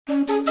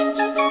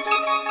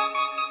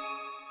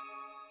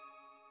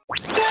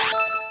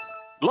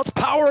Let's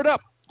power it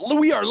up.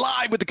 We are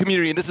live with the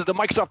community, and this is the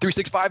Microsoft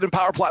 365 and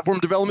Power Platform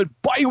Development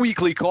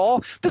bi-weekly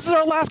call. This is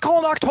our last call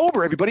in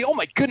October, everybody. Oh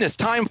my goodness,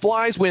 time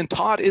flies when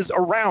Todd is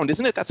around,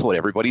 isn't it? That's what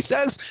everybody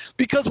says,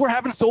 because we're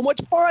having so much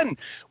fun.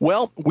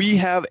 Well, we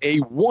have a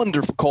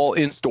wonderful call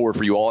in store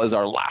for you all as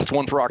our last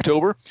one for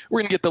October. We're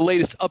going to get the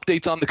latest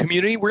updates on the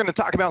community. We're going to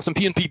talk about some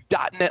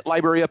PNP.NET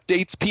library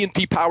updates,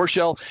 PNP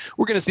PowerShell.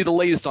 We're going to see the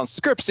latest on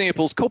script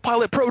samples,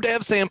 Copilot Pro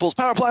Dev samples,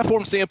 Power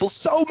Platform samples,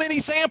 so many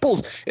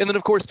samples. And then,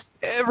 of course,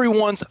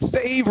 everyone's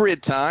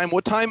favorite time.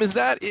 What time is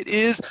that? It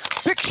is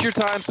picture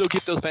time, so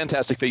get those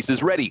fantastic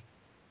faces ready.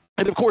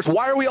 And of course,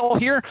 why are we all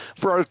here?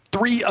 For our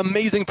three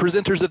amazing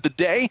presenters of the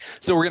day.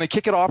 So we're going to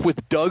kick it off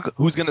with Doug,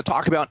 who's going to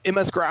talk about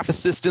MS Graph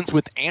Assistance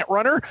with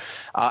AntRunner.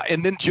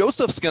 And then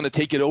Joseph's going to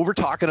take it over,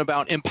 talking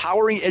about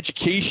empowering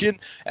education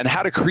and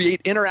how to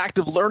create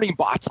interactive learning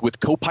bots with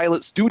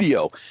Copilot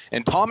Studio.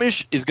 And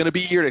Tomasz is going to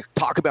be here to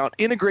talk about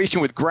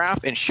integration with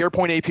Graph and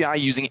SharePoint API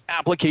using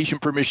application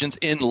permissions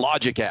in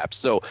Logic Apps.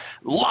 So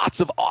lots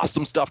of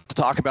awesome stuff to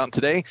talk about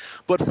today.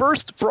 But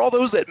first, for all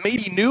those that may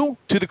be new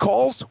to the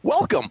calls,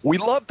 welcome. We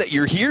love that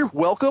you're here.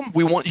 Welcome.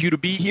 We want you to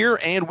be here,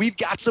 and we've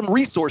got some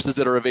resources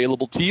that are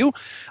available to you.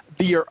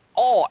 They are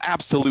all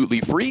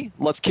absolutely free.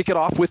 Let's kick it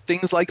off with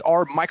things like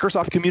our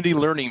Microsoft Community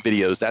Learning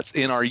videos. That's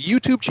in our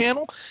YouTube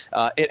channel.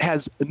 It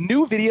has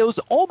new videos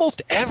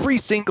almost every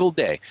single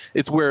day.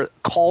 It's where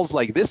calls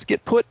like this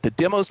get put, the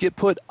demos get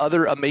put,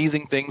 other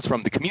amazing things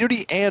from the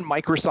community and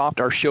Microsoft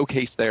are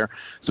showcased there.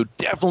 So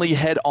definitely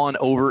head on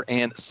over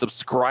and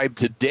subscribe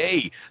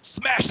today.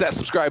 Smash that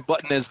subscribe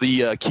button, as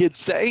the kids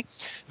say.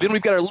 Then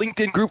we've got our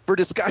LinkedIn group for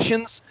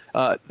discussions.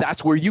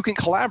 That's where you can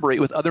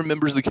collaborate with other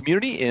members of the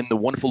community in the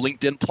wonderful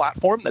LinkedIn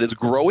platform that is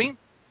growing.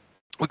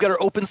 We've got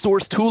our open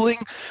source tooling.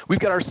 We've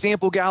got our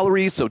sample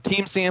galleries, so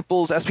team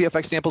samples,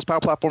 SPFX samples, Power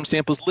Platform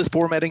samples, list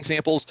formatting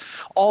samples,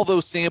 all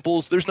those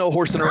samples. There's no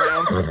horsing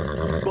around,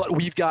 but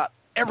we've got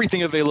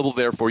everything available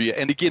there for you.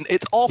 And again,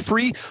 it's all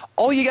free.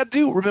 All you got to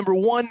do, remember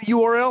one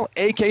URL,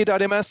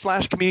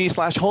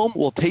 ak.ms/community/home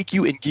will take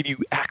you and give you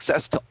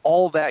access to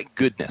all that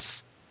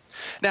goodness.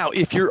 Now,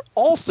 if you're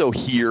also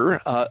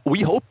here, we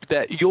hope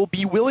that you'll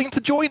be willing to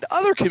join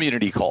other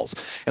community calls.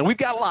 And we've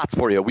got lots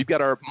for you. We've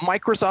got our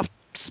Microsoft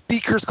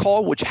Speakers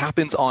Call, which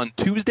happens on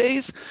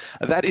Tuesdays.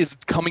 That is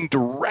coming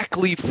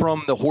directly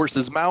from the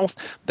horse's mouth.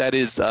 That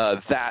is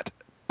that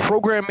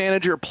program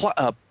manager, if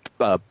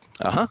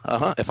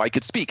I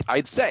could speak,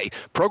 I'd say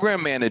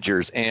program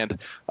managers and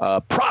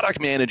product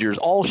managers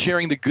all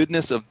sharing the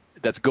goodness of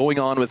that's going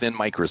on within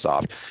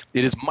Microsoft.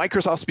 It is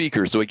Microsoft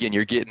Speakers. So again,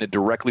 you're getting it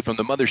directly from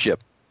the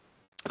mothership.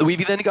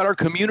 We've then got our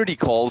community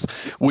calls,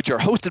 which are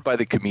hosted by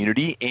the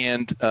community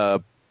and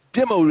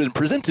demoed and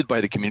presented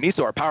by the community.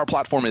 So our Power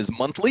Platform is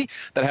monthly.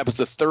 That happens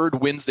the third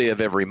Wednesday of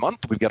every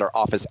month. We've got our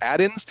Office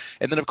add-ins.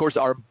 And then, of course,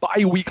 our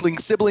bi-weekly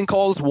sibling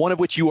calls, one of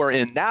which you are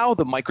in now,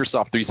 the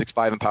Microsoft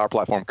 365 and Power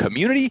Platform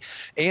community.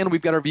 And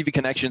we've got our Viva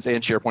Connections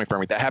and SharePoint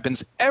Framework. That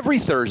happens every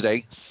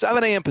Thursday,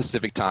 7 a.m.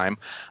 Pacific time,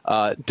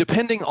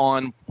 depending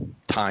on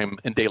time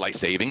and daylight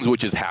savings,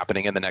 which is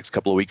happening in the next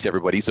couple of weeks,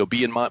 everybody. So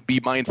be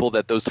mindful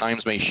that those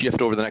times may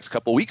shift over the next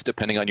couple of weeks,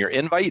 depending on your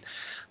invite.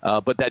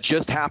 But that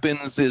just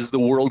happens as the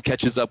world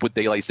catches up with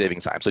daylight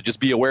savings time. So just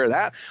be aware of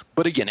that.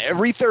 But again,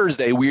 every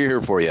Thursday, we're here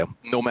for you.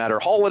 No matter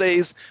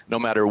holidays, no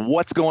matter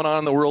what's going on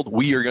in the world,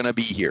 we are going to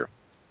be here.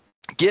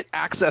 Get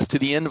access to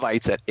the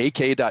invites at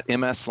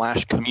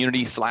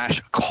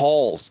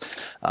ak.ms/community/calls,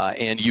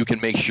 and you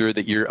can make sure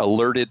that you're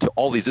alerted to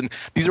all these. And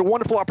these are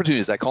wonderful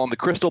opportunities. I call them the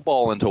crystal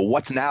ball into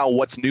what's now,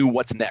 what's new,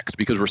 what's next,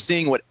 because we're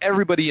seeing what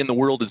everybody in the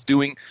world is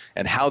doing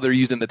and how they're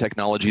using the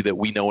technology that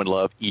we know and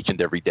love each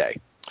and every day.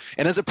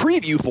 And as a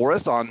preview for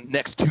us on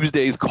next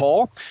Tuesday's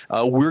call,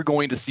 we're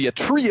going to see a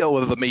trio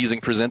of amazing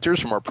presenters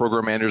from our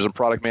program managers and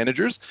product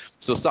managers.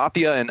 So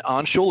Satya and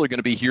Anshul are going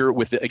to be here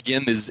with,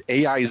 again, this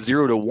AI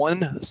 0 to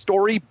 1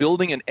 story,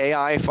 building an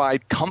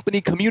AI-fied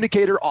company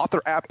communicator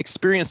author app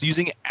experience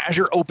using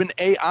Azure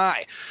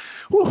OpenAI.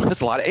 Whew,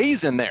 there's a lot of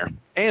A's in there.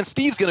 And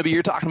Steve's going to be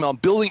here talking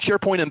about building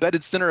SharePoint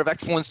Embedded Center of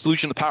Excellence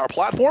solution to Power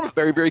Platform.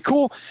 Very, very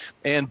cool.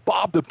 And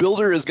Bob the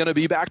Builder is going to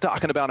be back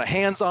talking about a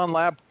hands-on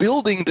lab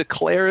building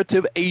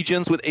declarative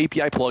agents with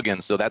API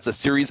plugins. So that's a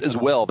series as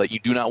well that you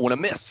do not want to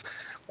miss.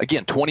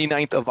 Again,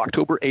 29th of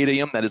October, 8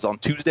 a.m. That is on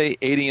Tuesday,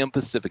 8 a.m.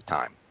 Pacific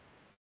time.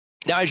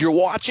 Now, as you're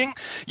watching,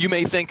 you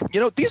may think,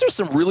 these are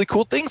some really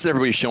cool things that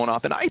everybody's showing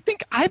off, and I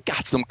think I've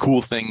got some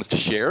cool things to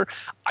share.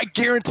 I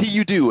guarantee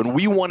you do, and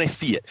we want to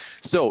see it.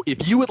 So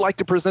if you would like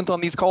to present on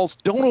these calls,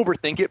 don't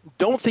overthink it.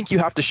 Don't think you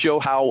have to show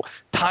how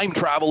time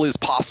travel is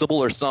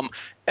possible or some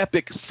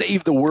epic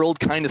save the world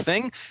kind of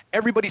thing.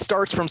 Everybody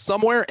starts from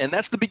somewhere, and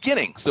that's the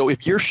beginning. So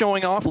if you're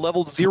showing off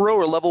level 0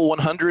 or level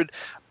 100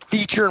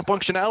 feature and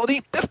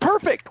functionality, that's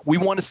perfect. We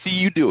want to see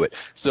you do it.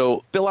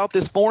 So fill out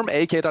this form,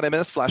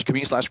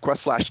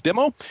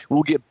 ak.ms/community/quest/demo.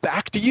 We'll get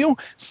back to you.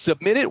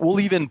 Submit it.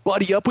 We'll even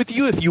buddy up with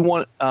you if you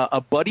want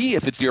a buddy.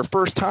 If it's your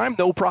first time,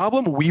 no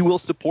problem. We will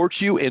support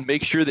you and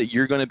make sure that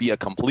you're going to be a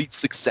complete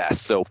success.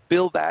 So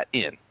fill that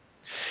in.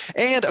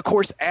 And of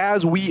course,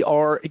 as we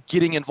are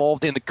getting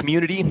involved in the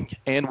community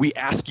and we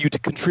ask you to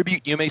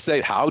contribute, you may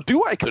say, how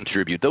do I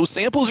contribute? Those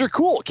samples are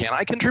cool. Can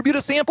I contribute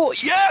a sample?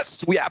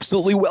 Yes, we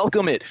absolutely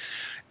welcome it.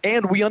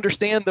 And we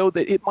understand, though,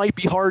 that it might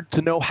be hard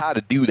to know how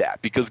to do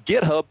that because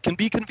GitHub can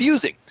be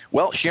confusing.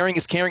 Well, Sharing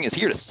is Caring is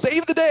here to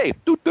save the day.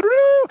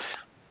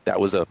 That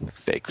was a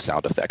fake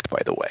sound effect, by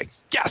the way.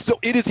 Yeah, so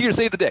it is here to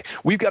save the day.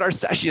 We've got our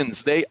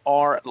sessions. They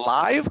are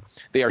live.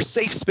 They are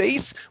safe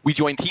space. We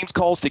join Teams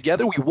calls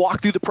together. We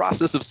walk through the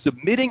process of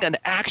submitting an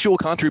actual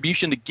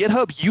contribution to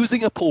GitHub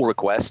using a pull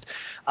request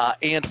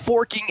and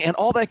forking and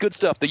all that good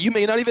stuff that you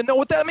may not even know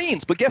what that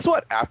means. But guess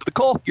what? After the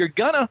call, you're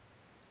gonna.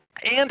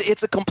 And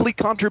it's a complete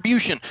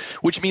contribution,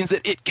 which means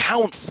that it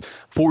counts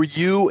for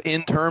you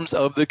in terms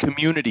of the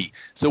community.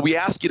 So we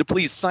ask you to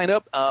please sign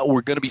up.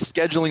 We're going to be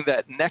scheduling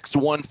that next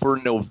one for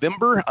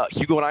November.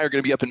 Hugo and I are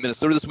going to be up in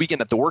Minnesota this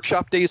weekend at the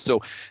workshop days.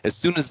 So as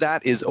soon as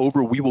that is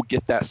over, we will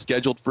get that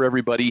scheduled for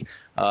everybody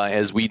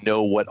as we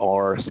know what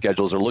our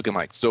schedules are looking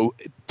like. So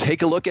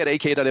take a look at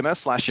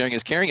ak.ms/sharing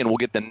is caring, and we'll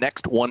get the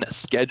next one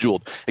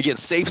scheduled. Again,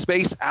 safe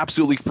space,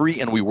 absolutely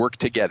free, and we work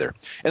together.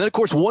 And then, of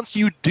course, once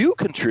you do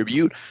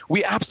contribute,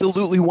 we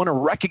absolutely want to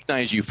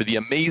recognize you for the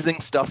amazing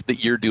stuff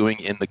that you're doing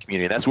in the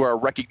community. That's where our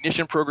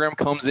recognition program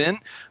comes in.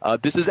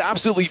 This is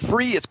absolutely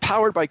free. It's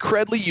powered by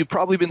Credly. You've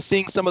probably been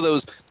seeing some of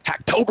those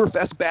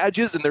Hacktoberfest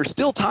badges, and there's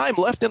still time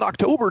left in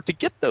October to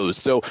get those.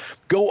 So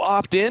go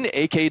opt in,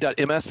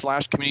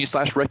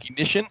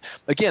 ak.ms/community/recognition.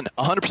 Again,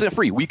 100%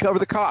 free. We cover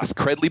the cost.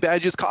 Credly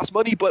badges cost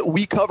money, but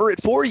we cover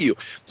it for you.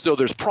 So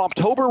there's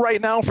Promptober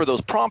right now for those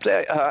prompt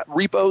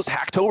repos,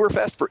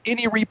 Hacktoberfest for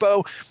any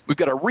repo. We've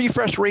got our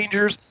Refresh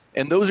Rangers,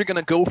 and those are going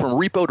to go from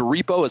repo to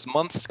repo as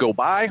months go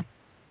by.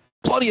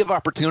 Plenty of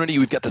opportunity.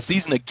 We've got the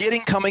season of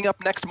Getting coming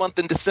up next month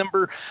in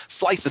December,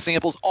 slice of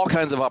samples, all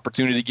kinds of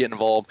opportunity to get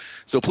involved.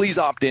 So please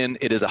opt in.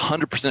 It is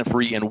 100%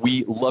 free, and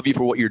we love you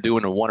for what you're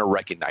doing and want to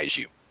recognize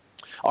you.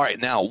 All right,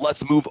 now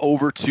let's move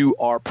over to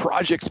our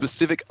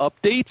project-specific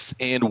updates,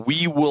 and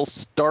we will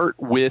start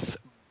with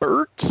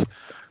Bert,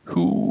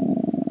 who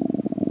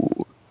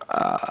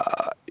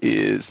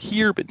is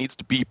here but needs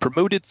to be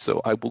promoted,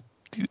 so I will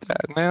do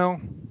that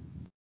now.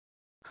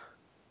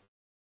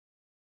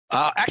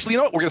 Actually, you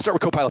know what? We're going to start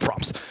with Copilot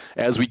prompts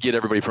as we get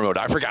everybody promoted.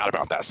 I forgot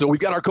about that. So we've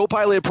got our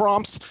Copilot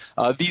prompts.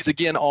 These,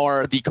 again,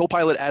 are the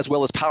Copilot as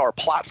well as Power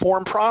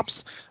Platform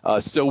prompts.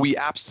 So we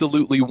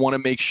absolutely want to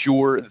make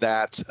sure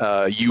that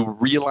you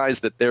realize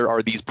that there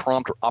are these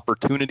prompt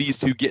opportunities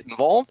to get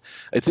involved.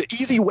 It's an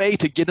easy way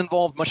to get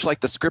involved, much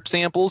like the script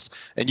samples.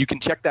 And you can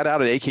check that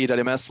out at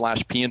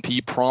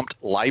ak.ms/pnp prompt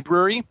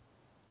library.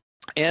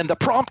 And the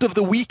prompt of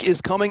the week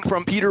is coming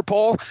from Peter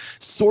Paul.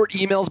 Sort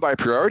emails by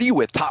priority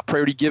with top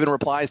priority given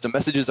replies to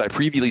messages I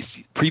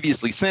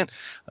previously sent.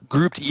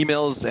 Grouped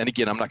emails, and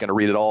again, I'm not going to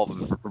read it all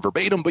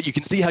verbatim, but you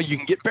can see how you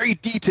can get very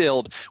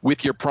detailed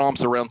with your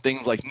prompts around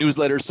things like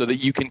newsletters so that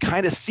you can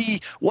kind of see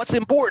what's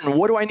important,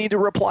 what do I need to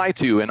reply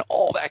to, and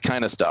all that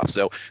kind of stuff.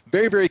 So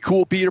very, very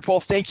cool, Peter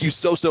Paul. Thank you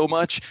so, so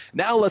much.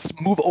 Now let's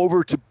move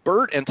over to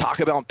Bert and talk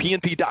about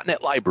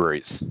PNP.NET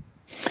libraries.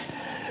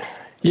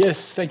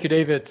 Yes, thank you,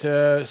 David.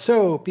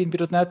 So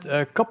PNP.NET,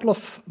 a couple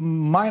of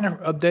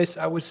minor updates,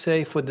 I would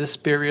say, for this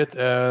period.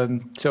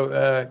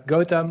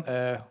 Gautam,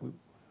 who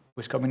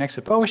is coming next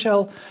to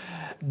PowerShell,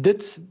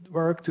 did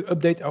work to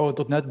update our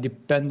 .NET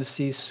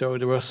dependencies. So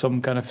there were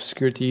some kind of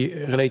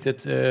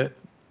security-related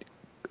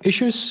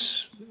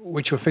issues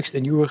which were fixed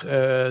in your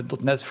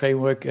 .NET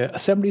framework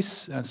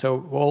assemblies. And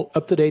so we're all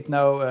up to date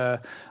now,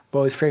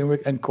 both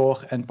framework and core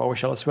and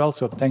PowerShell as well.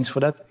 So thanks for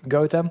that,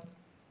 Gautam.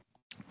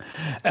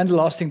 And the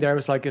last thing there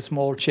was like a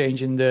small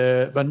change in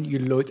when you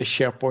load a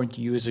SharePoint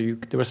user,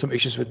 there were some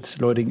issues with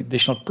loading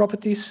additional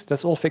properties.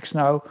 That's all fixed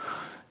now.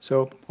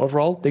 So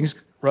overall, things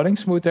running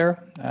smooth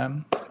there.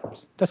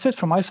 That's it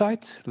from my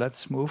side.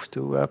 Let's move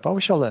to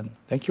PowerShell then.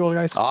 Thank you all,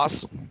 guys.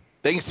 Awesome.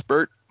 Thanks,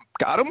 Bert.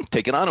 Got him.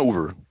 Take it on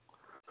over.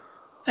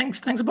 Thanks,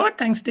 Bert.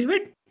 Thanks,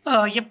 David.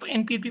 Yep,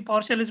 in PHP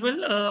PowerShell as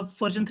well.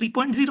 Version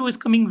 3.0 is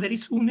coming very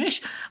soonish.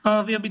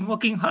 We have been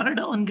working hard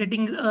on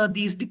getting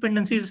these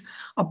dependencies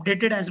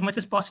updated as much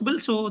as possible.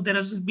 So there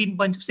has been a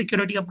bunch of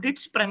security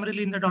updates,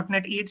 primarily in the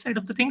 .NET 8 side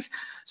of the things.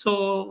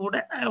 So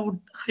I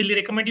would highly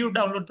recommend you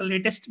download the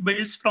latest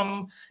builds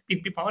from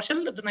PHP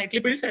PowerShell, the nightly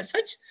builds as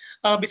such.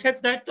 Besides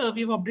that,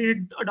 we've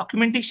updated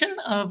documentation.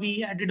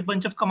 We added a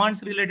bunch of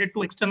commands related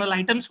to external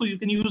items, so you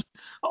can use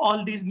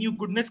all these new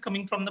goodness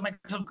coming from the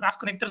Microsoft Graph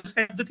Connector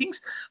side of the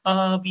things.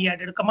 We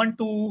added a command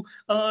to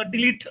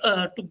delete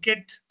to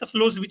get the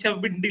flows which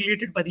have been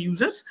deleted by the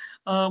users.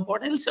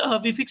 What else?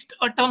 We fixed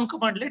a term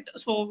commandlet,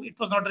 so it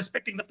was not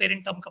respecting the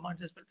parent term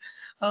commands as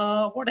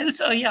well. What else?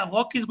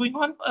 Work is going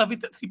on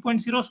with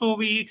 3.0, so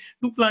we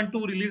do plan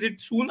to release it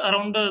soon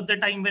around the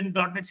time when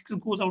 .NET 6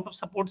 goes out of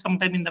support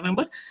sometime in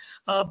November.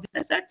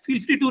 Besides that,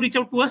 feel free to reach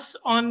out to us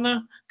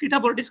on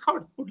GitHub or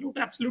Discord. Would love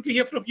to absolutely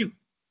hear from you.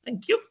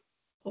 Thank you.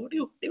 Over to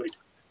you, David.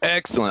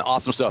 Excellent.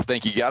 Awesome stuff.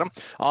 Thank you, Gautam.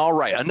 All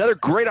right. Another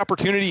great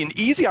opportunity, an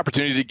easy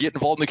opportunity to get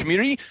involved in the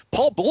community.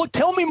 Paul Bullock,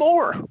 tell me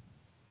more.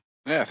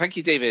 Yeah, thank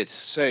you, David.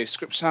 So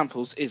Script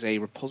Samples is a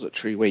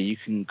repository where you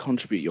can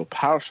contribute your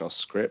PowerShell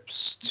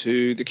scripts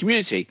to the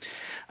community.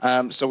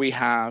 So we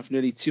have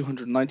nearly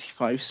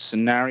 295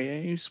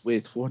 scenarios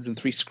with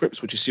 403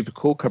 scripts, which is super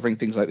cool, covering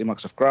things like the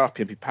Microsoft Graph,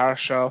 PnP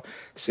PowerShell,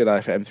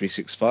 CLI for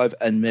M365,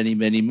 and many,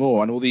 many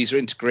more. And all these are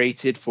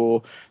integrated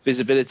for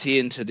visibility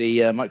into the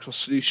Microsoft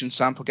Solutions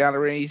sample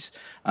galleries,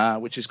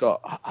 which has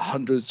got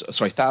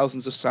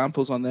thousands of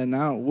samples on there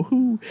now.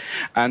 Woohoo!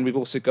 And we've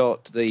also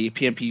got the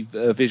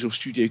PnP Visual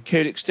Studio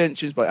Code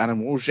extensions by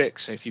Adam Wojcik.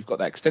 So if you've got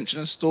that extension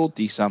installed,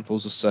 these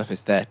samples will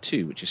surface there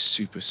too, which is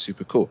super,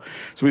 super cool.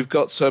 So we've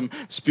got some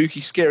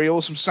spooky, scary,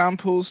 awesome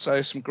samples.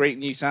 So some great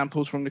new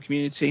samples from the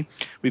community.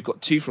 We've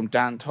got 2 from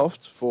Dan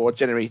Toft for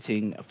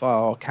generating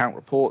file count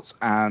reports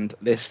and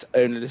list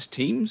ownerless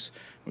teams,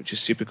 which is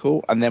super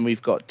cool. And then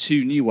we've got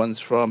 2 new ones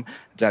from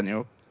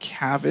Daniel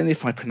Kavin,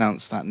 if I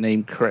pronounce that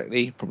name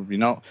correctly, probably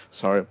not.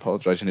 Sorry, I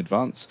apologize in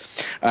advance.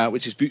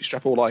 Which is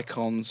bootstrap all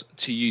icons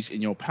to use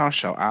in your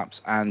PowerShell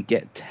apps and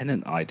get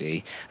tenant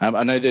ID.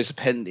 I know there's a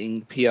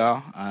pending PR,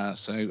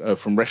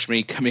 from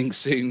Reshmi coming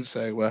soon,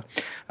 so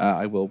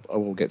I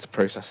will get to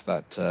process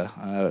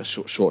that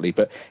shortly.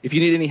 But if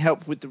you need any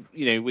help with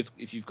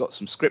if you've got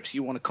some scripts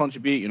you want to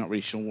contribute, you're not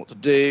really sure what to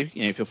do,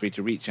 feel free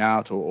to reach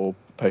out or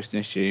post an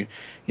issue.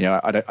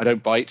 I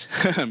don't bite,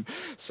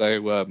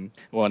 so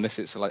unless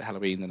it's like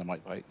Halloween, then I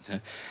might bite.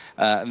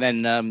 And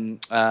then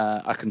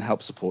I can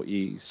help support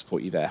you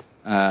there.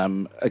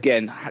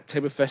 Again,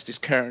 Hacktoberfest is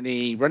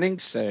currently running,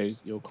 so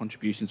your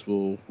contributions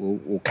will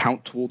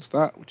count towards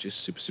that, which is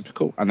super, super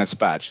cool, and that's a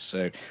badge.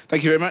 So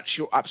thank you very much.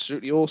 You're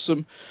absolutely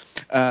awesome.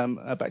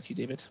 Back to you,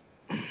 David.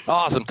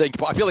 Awesome, thank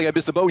you. I feel like I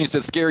missed the boat when you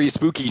said scary,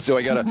 spooky, so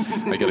I gotta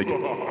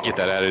get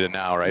that added in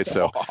now, right?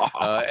 So,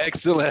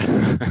 excellent,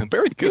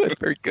 very good,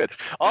 very good.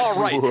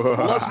 All right,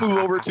 let's move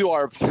over to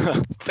our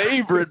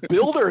favorite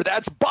builder.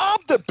 That's Bob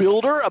the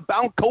Builder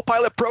about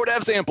Copilot Pro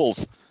Dev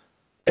samples.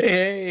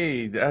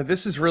 Hey,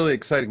 this is really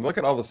exciting. Look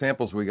at all the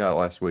samples we got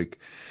last week.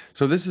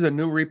 So this is a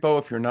new repo.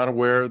 If you're not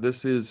aware,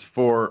 this is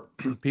for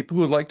people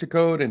who like to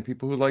code and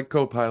people who like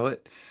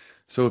Copilot.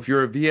 So if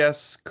you're a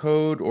VS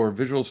Code or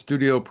Visual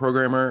Studio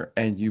programmer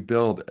and you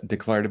build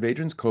declarative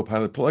agents,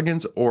 Copilot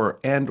plugins,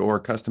 or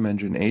custom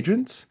engine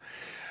agents,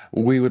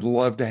 we would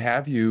love to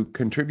have you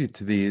contribute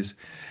to these.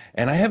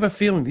 And I have a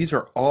feeling these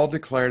are all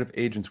declarative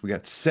agents. We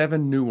got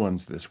 7 new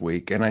ones this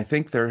week, and I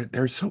think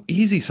they're so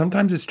easy.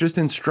 Sometimes it's just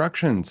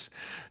instructions.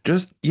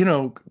 Just,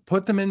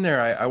 put them in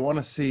there. I want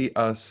to see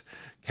us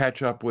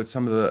catch up with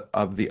some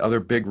of the other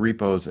big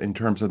repos in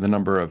terms of the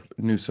number of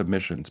new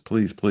submissions.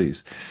 Please,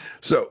 please.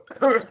 So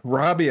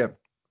Rabia,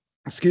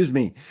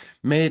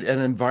 made an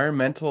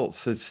environmental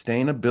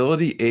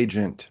sustainability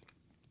agent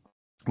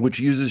which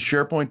uses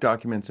SharePoint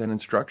documents and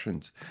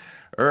instructions.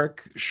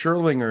 Eric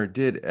Scherlinger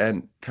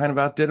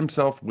outdid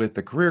himself with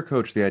the career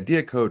coach, the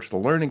idea coach, the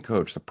learning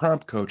coach, the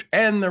prompt coach,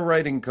 and the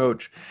writing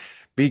coach.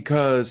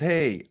 Because,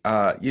 hey,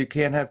 you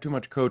can't have too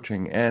much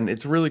coaching, and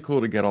it's really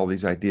cool to get all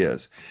these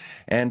ideas.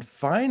 And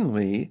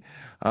finally,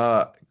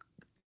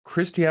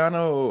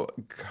 Cristiano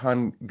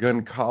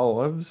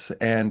Goncalves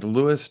and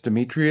Luis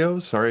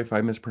Demetrios, sorry if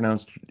I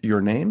mispronounced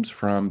your names,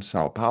 from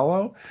Sao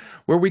Paulo,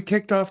 where we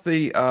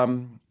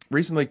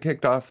recently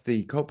kicked off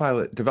the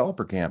Copilot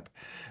Developer Camp.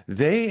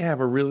 They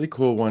have a really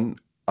cool one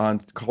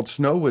called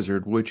Snow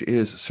Wizard, which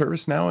is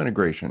ServiceNow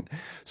integration.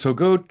 So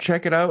go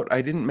check it out.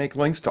 I didn't make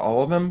links to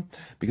all of them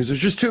because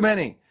there's just too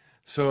many.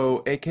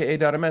 So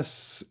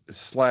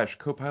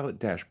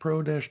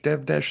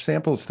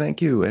aka.ms/copilot-pro-dev-samples.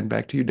 Thank you. And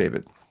back to you,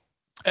 David.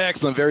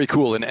 Excellent. Very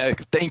cool. And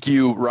thank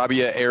you,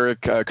 Rabia,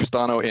 Eric,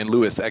 Cristano, and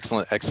Louis.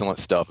 Excellent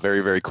stuff. Very,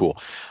 very cool.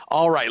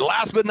 All right.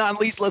 Last but not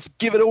least, let's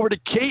give it over to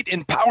Kate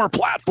in Power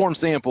Platform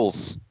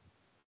Samples.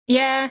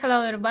 Yeah,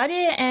 hello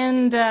everybody,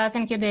 and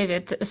thank you,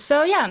 David.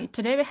 So yeah,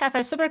 today we have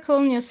a super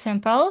cool new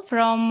sample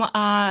from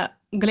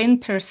Glenn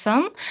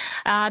Pearson.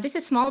 This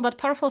is a small but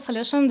powerful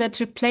solution that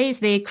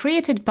replaces the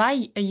created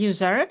by a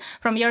user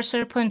from your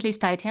SharePoint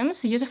list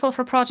items, useful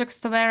for projects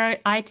where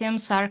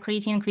items are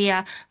created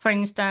via, for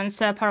instance,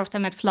 Power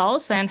Automate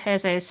flows and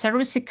has a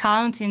service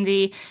account in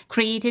the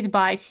created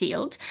by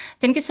field.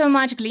 Thank you so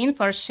much, Glenn,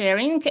 for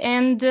sharing.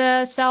 And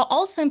so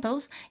all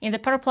samples in the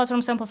Power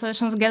Platform Sample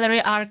Solutions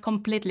gallery are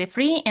completely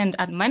free and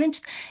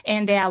unmanaged,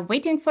 and they are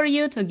waiting for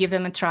you to give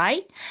them a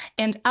try.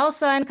 And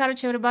also I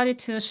encourage everybody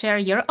to share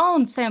your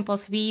own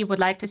samples. We would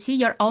like to see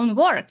your own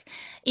work.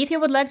 If you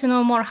would like to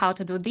know more how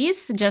to do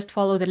this, just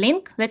follow the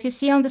link that you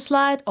see on the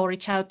slide or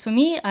reach out to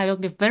me. I will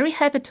be very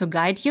happy to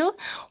guide you.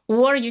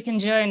 Or you can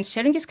join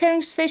sharing is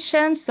caring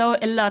session. So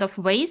a lot of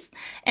ways.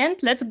 And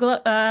let's grow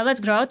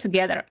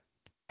together.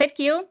 Thank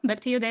you. Back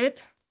to you, David.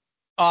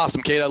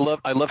 Awesome, Kate. I love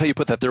how you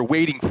put that. They're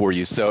waiting for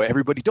you. So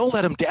everybody, don't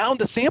let them down.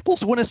 The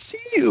samples want to see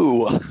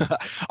you.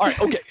 All right.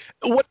 Okay.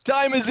 What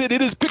time is it?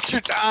 It is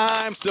picture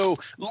time. So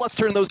let's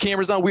turn those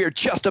cameras on. We are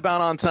just about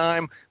on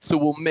time. So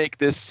we'll make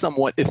this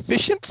somewhat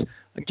efficient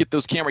and get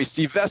those cameras.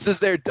 See, Vess is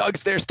there.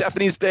 Doug's there.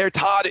 Stephanie's there.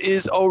 Todd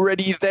is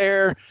already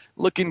there.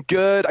 Looking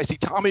good. I see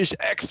Tomasz.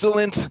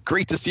 Excellent.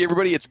 Great to see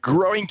everybody. It's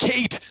growing.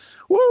 Kate.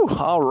 Woo.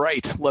 All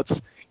right.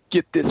 Let's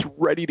get this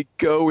ready to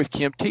go with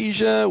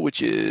Camtasia,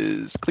 which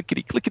is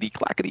clickety, clickety,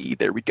 clackety.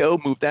 There we go.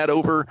 Move that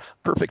over.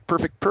 Perfect,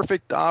 perfect,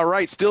 perfect. All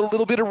right. Still a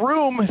little bit of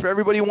room if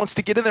everybody wants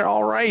to get in there.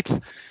 All right.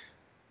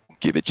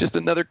 Give it just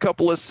another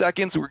couple of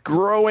seconds. We're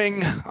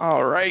growing.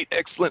 All right.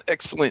 Excellent,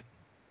 excellent.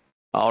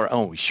 All right.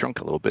 Oh, we shrunk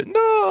a little bit.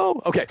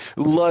 No. Okay.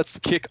 Let's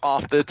kick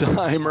off the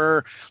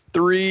timer.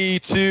 3,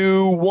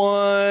 2,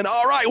 1.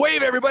 All right.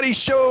 Wave, everybody.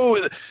 Show.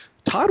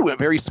 Todd went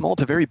very small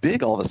to very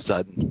big all of a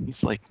sudden.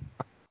 He's like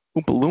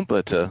Oompa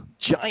Loompa to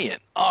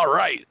giant. All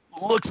right.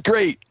 Looks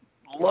great.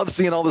 Love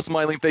seeing all the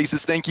smiling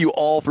faces. Thank you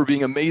all for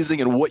being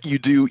amazing and what you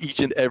do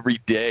each and every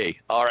day.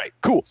 All right.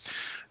 Cool.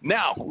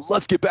 Now,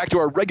 let's get back to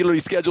our regularly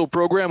scheduled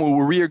program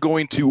where we are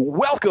going to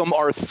welcome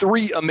our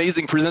 3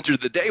 amazing presenters of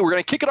the day. We're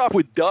going to kick it off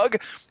with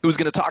Doug, who's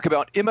going to talk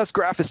about MS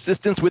Graph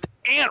Assistance with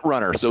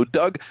AntRunner. So,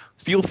 Doug,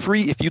 feel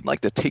free if you'd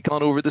like to take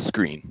on over the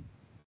screen.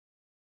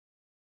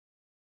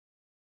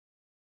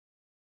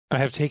 I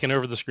have taken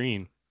over the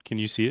screen. Can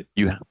you see it?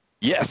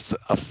 Yes,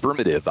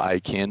 affirmative. I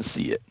can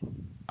see it.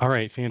 All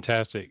right,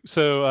 fantastic.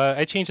 So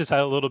I changed this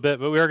out a little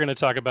bit, but we are going to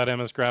talk about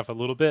MS Graph a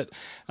little bit.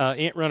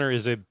 AntRunner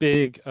is a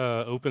big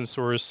open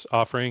source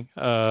offering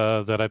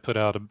that I put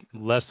out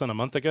less than a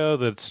month ago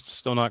that's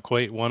still not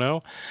quite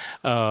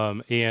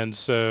 1.0. And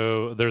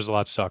so there's a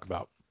lot to talk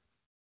about.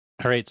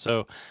 All right,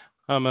 so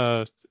I'm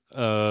a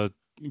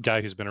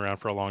guy who's been around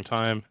for a long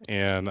time,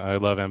 and I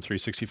love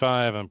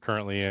M365. I'm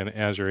currently an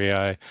Azure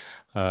AI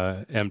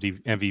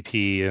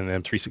MVP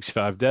and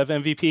M365 Dev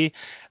MVP,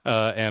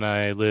 and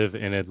I live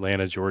in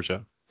Atlanta,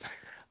 Georgia.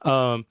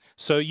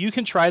 So you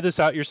can try this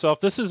out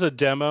yourself. This is a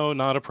demo,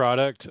 not a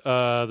product.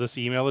 This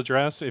email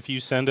address, if you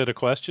send it a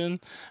question,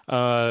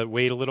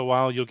 wait a little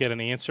while, you'll get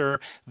an answer.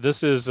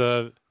 This is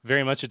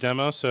very much a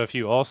demo, so if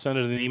you all send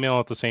it an email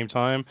at the same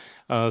time,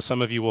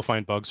 some of you will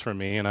find bugs from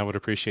me, and I would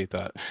appreciate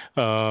that.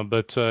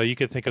 But you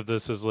could think of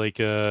this as like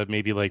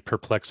maybe like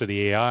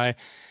Perplexity AI.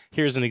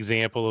 Here's an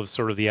example of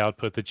sort of the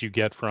output that you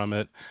get from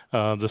it.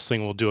 This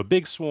thing will do a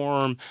big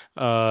swarm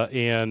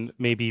and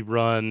maybe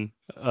run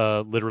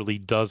literally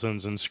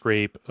dozens and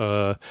scrape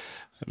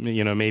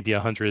maybe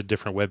 100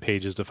 different web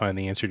pages to find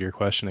the answer to your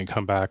question and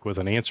come back with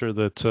an answer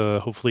that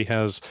hopefully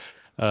has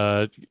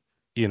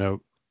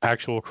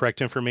actual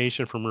correct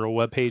information from real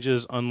web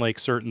pages, unlike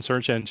certain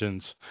search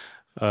engines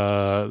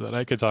that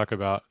I could talk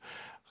about.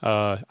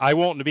 I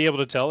won't be able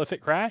to tell if it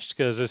crashed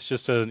because it's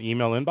just an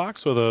email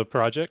inbox with a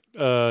project,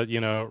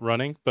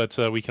 running, but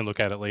we can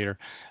look at it later.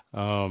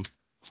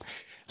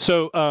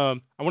 So I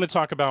want to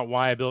talk about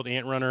why I built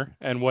AntRunner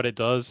and what it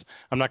does.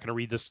 I'm not going to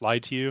read this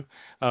slide to you,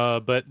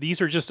 but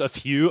these are just a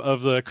few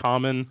of the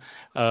common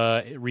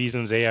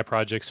reasons AI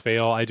projects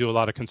fail. I do a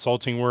lot of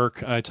consulting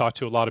work. I talk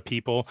to a lot of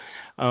people,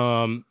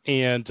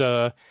 and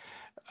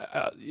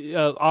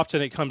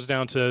often it comes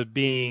down to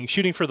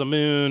shooting for the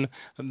moon,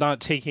 not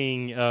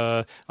taking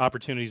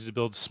opportunities to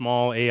build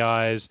small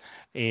AIs,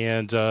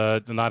 and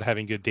not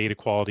having good data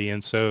quality.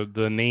 And so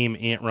the name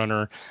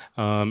AntRunner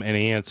and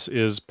ants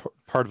is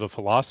part of a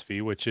philosophy,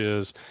 which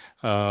is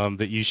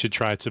that you should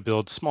try to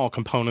build small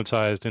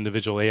componentized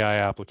individual AI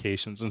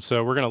applications. And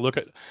so we're going to look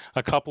at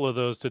a couple of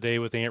those today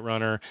with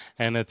AntRunner,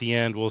 and at the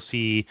end we'll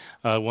see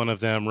one of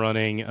them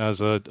running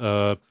as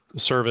a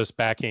service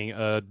backing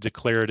a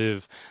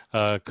declarative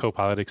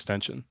Copilot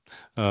extension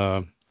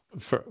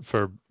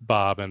for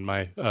Bob and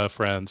my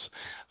friends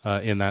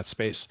in that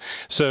space.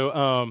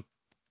 So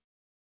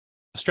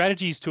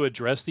strategies to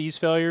address these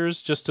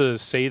failures, just to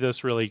say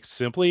this really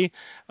simply,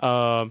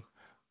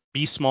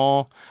 be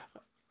small,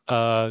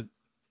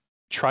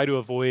 try to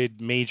avoid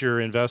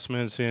major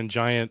investments in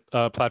giant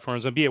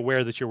platforms, and be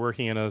aware that you're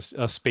working in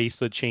a space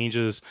that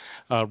changes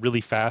really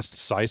fast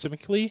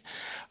seismically.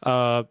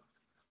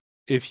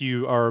 If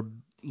you are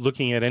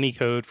looking at any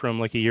code from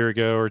like a year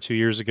ago or 2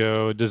 years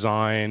ago,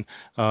 design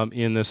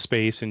in this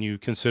space, and you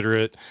consider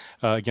it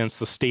against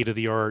the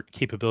state-of-the-art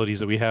capabilities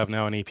that we have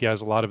now in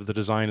APIs, a lot of the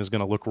design is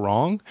going to look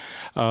wrong.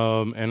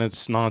 And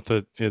it's not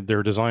that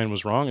their design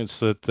was wrong, it's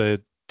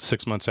that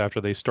 6 months after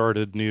they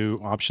started, new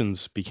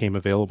options became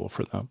available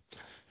for them.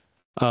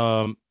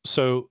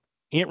 So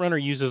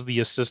AntRunner uses the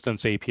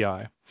Assistance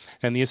API.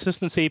 And the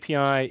Assistance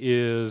API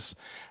is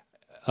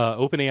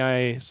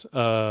OpenAI's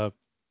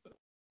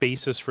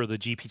basis for the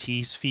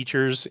GPT's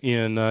features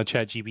in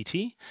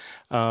ChatGPT.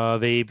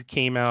 They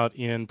came out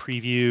in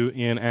preview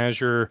in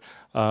Azure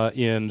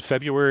in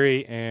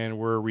February and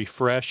were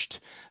refreshed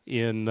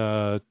in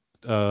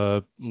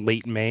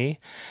late May.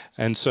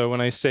 And so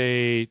when I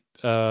say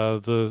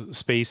the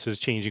space is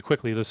changing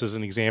quickly, this is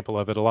an example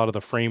of it. A lot of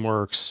the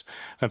frameworks,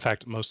 in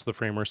fact, most of the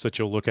frameworks that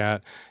you'll look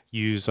at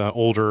use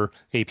older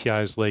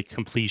APIs like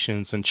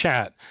completions and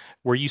chat,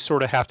 where you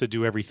sort of have to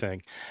do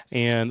everything.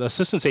 And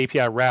Assistance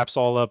API wraps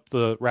all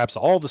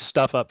the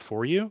stuff up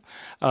for you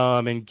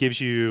and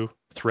gives you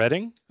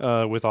threading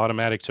with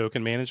automatic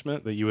token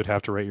management that you would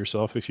have to write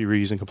yourself if you were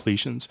using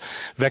completions.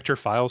 Vector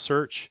file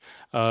search,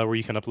 where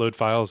you can upload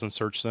files and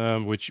search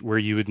them, where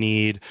you would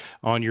need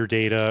on your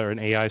data or an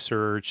AI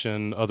search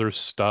and other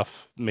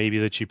stuff maybe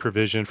that you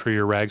provision for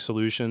your RAG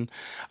solution.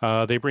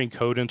 They bring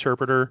Code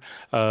Interpreter,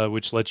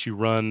 which lets you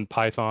run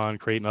Python,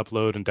 create and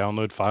upload and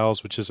download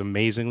files, which is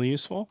amazingly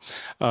useful.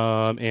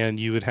 And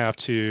you would have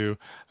to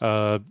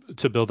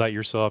build that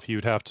yourself, you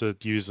would have to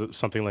use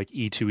something like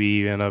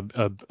E2E and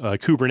a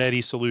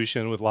Kubernetes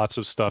solution with lots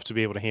of stuff to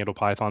be able to handle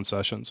Python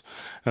sessions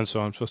and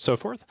so on and so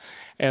forth.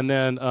 And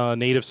then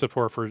native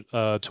support for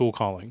tool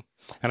calling.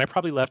 And I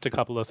probably left a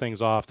couple of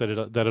things off that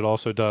it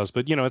also does,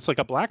 but it's like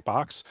a black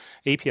box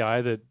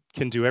API that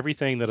can do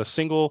everything that a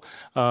single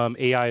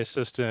AI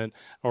assistant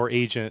or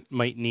agent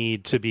might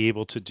need to be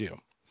able to do.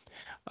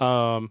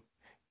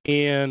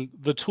 And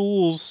the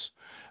tools,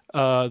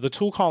 the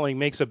tool calling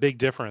makes a big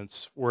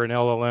difference where an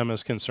LLM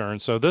is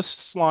concerned. So this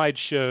slide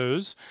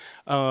shows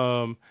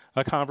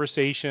a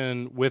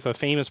conversation with a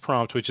famous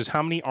prompt, which is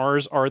how many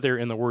R's are there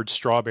in the word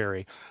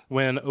strawberry?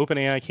 When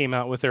OpenAI came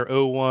out with their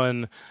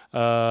O1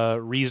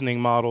 reasoning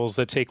models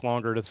that take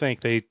longer to think,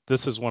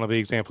 this is one of the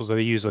examples that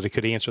they use that it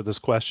could answer this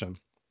question.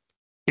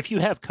 If you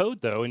have code,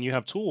 though, and you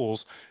have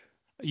tools,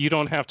 you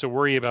don't have to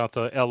worry about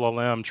the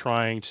LLM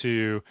trying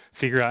to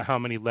figure out how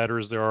many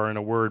letters there are in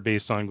a word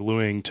based on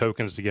gluing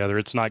tokens together.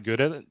 It's not good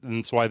at it, and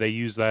that's why they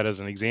use that as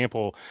an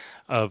example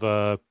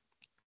of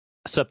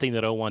something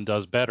that O1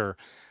 does better.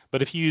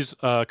 But if you use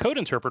a code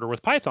interpreter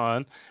with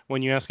Python,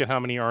 when you ask it how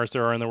many R's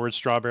there are in the word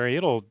strawberry,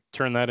 it'll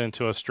turn that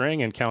into a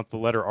string and count the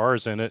letter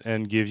R's in it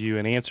and give you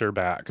an answer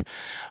back.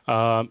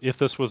 If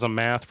this was a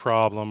math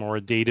problem or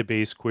a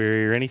database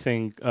query or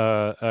anything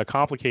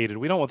complicated,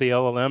 we don't want the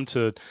LLM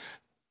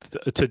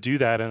to do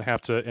that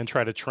and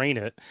try to train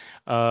it.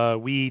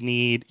 We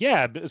need,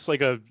 it's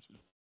like a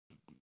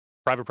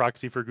private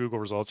proxy for Google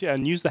results. Yeah,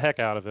 and use the heck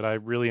out of it. I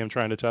really am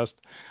trying to test.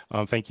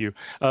 Thank you.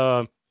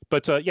 So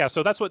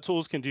that's what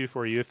tools can do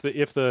for you.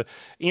 If the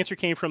answer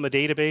came from the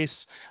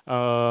database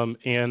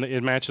and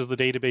it matches the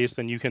database,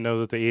 then you can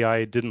know that the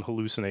AI didn't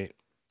hallucinate.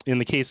 In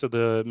the case of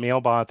the mail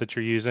bot that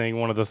you're using,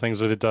 one of the things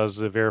that it does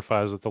is it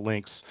verifies that the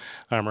links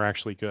are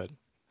actually good.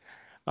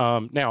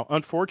 Now,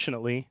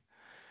 unfortunately,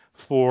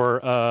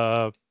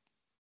 for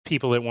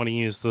people that want to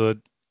use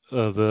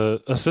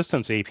the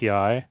assistance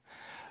API,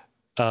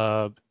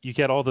 you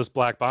get all this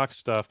black box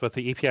stuff, but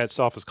the API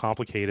itself is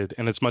complicated,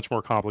 and it's much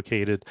more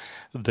complicated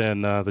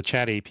than the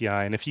chat API.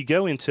 And if you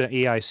go into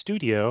AI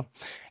Studio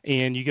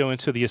and you go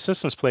into the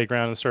assistance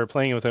playground and start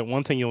playing with it,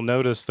 one thing you'll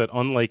notice that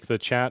unlike the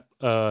chat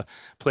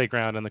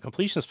playground and the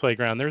completions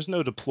playground, there's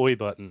no deploy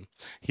button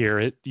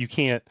here. You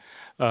can't,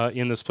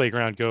 in this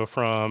playground, go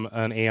from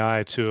an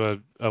AI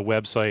to a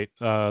website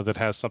that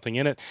has something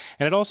in it.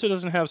 And it also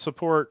doesn't have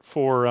support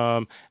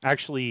for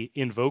actually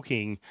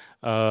invoking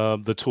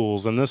the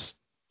tools. And this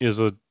is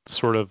a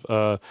sort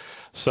of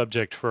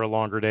subject for a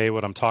longer day,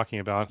 what I'm talking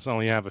about. I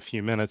only have a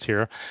few minutes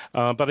here.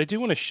 But I do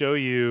want to show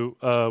you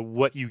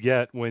what you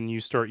get when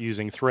you start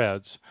using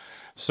threads.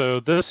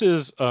 So this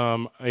is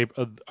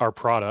our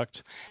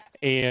product.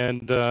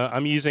 And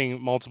I'm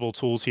using multiple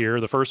tools here.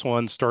 The first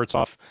one starts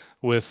off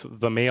with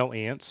the mail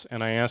ants,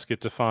 and I ask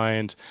it to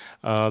find,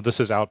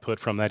 this is output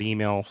from that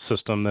email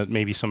system that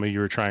maybe some of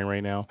you are trying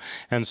right now.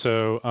 And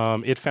so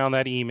it found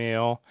that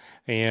email,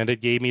 and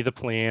it gave me the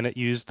plan. It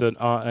used an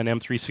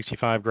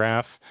M365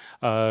 graph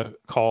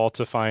call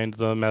to find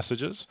the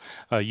messages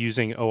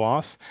using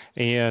OAuth,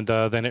 and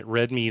then it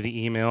read me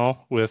the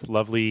email with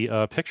lovely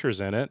pictures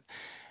in it.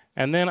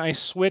 And then I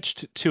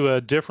switched to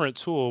a different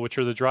tool, which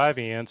are the drive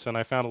ants, and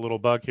I found a little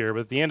bug here.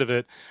 But at the end of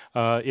it,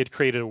 it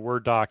created a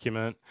Word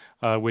document,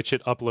 which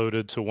it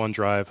uploaded to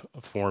OneDrive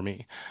for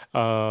me.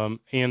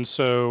 And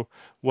so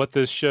what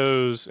this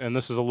shows, and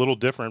this is a little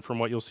different from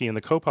what you'll see in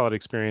the Copilot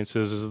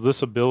experiences, is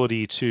this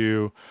ability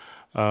to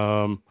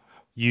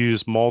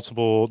use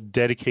multiple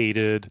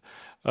dedicated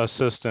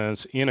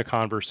assistants in a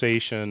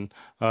conversation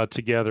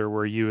together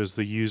where you as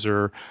the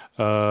user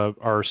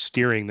are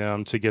steering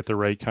them to get the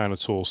right kind of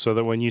tool. So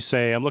that when you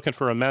say, I'm looking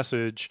for a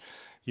message,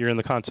 you're in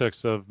the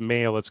context of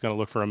mail, it's going to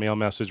look for a mail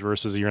message,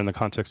 versus you're in the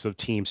context of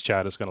Teams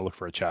chat, it's going to look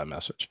for a chat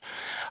message.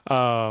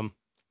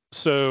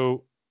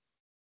 So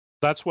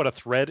that's what a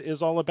thread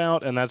is all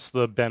about, and that's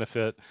the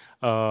benefit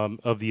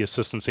of the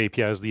Assistance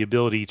API, is the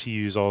ability to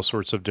use all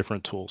sorts of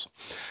different tools.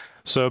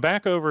 So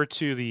back over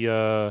to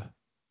the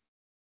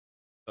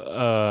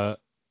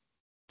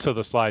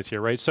slides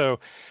here, right? So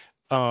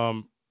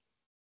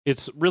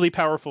it's really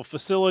powerful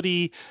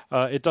facility.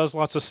 It does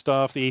lots of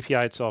stuff. The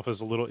API itself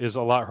is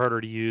a lot harder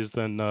to use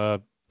than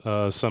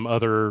some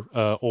other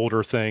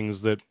older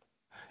things that,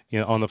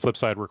 on the flip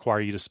side,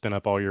 require you to spin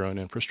up all your own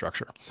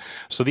infrastructure.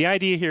 So the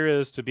idea here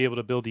is to be able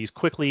to build these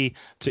quickly,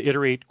 to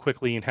iterate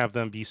quickly, and have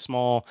them be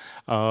small.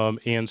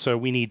 And so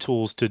we need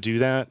tools to do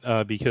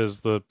that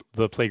because the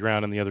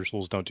playground and the other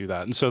tools don't do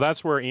that. And so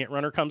that's where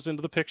AntRunner comes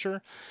into the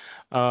picture.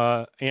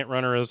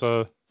 AntRunner is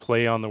a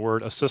play on the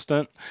word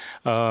assistant,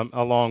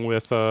 along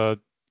with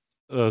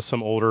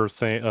some older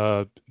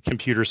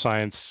computer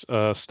science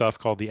stuff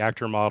called the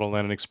actor model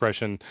and an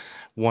expression,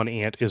 one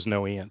ant is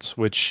no ants,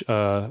 which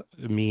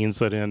means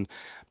that in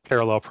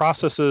parallel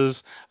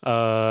processes,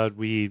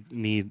 we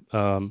need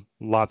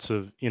lots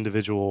of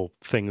individual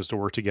things to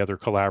work together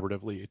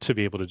collaboratively to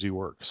be able to do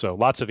work. So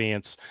lots of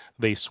ants,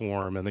 they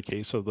swarm in the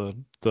case of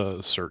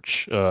the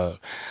search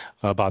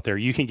bot there.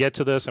 You can get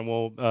to this, and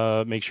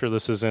we'll make sure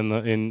this is in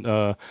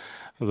the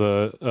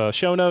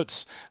show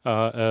notes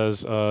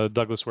as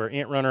Douglas Ware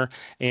AntRunner.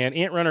 And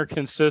AntRunner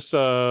consists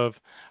of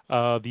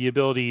the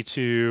ability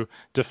to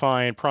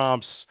define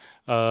prompts,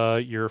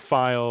 your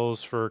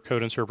files for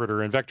code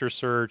interpreter and vector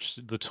search,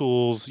 the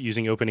tools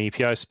using open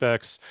API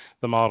specs,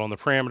 the model and the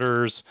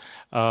parameters,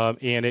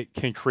 and it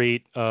can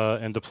create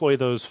and deploy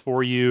those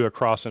for you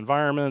across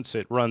environments.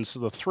 It runs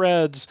the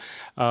threads,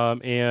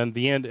 and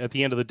at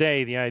the end of the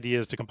day, the idea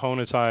is to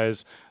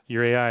componentize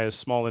your AI as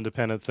small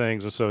independent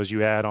things, and so as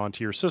you add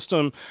onto your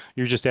system,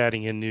 you're just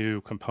adding in new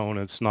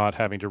components, not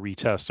having to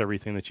retest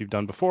everything that you've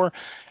done before.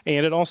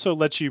 And it also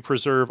lets you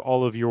preserve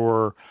all of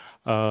your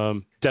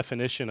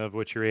definition of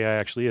what your AI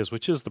actually is,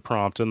 which is the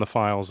prompt and the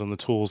files and the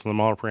tools and the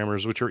model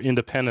parameters, which are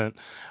independent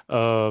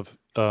of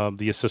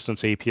the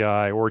Assistance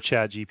API or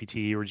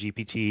ChatGPT or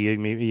GPT.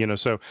 Maybe,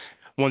 so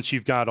once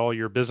you've got all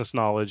your business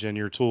knowledge and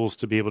your tools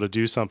to be able to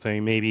do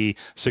something, maybe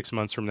 6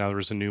 months from now,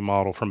 there's a new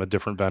model from a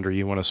different vendor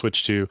you want to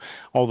switch to.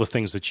 All the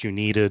things that you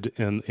needed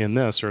in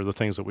this are the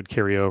things that would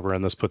carry over,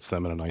 and this puts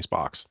them in a nice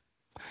box.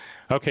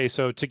 Okay,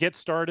 so to get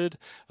started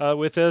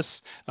with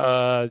this,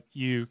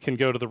 you can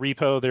go to the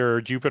repo. There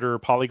are Jupyter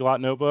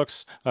Polyglot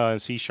notebooks in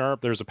C#.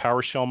 There's a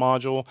PowerShell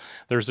module.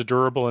 There's a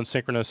durable and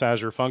synchronous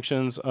Azure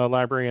Functions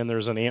library, and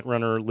there's an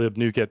AntRunner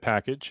libNuGet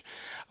package.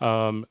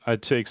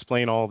 To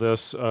explain all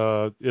this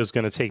is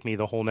going to take me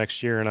the whole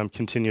next year, and I'm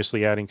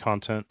continuously adding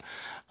content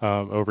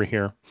over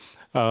here.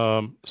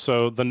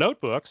 So the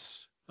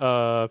notebooks,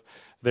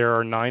 there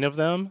are 9 of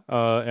them,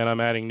 and I'm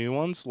adding new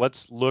ones.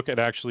 Let's look at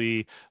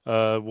actually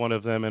one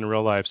of them in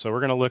real life. So we're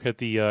going to look at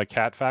the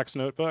CatFax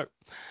notebook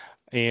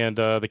and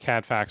the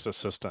CatFax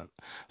assistant.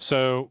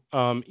 So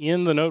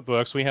in the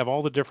notebooks, we have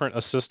all the different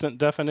assistant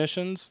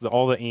definitions,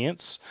 all the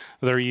ants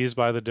that are used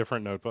by the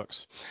different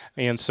notebooks.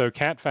 And so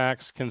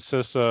CatFax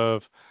consists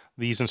of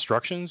these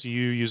instructions.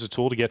 You use a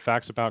tool to get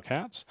facts about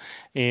cats,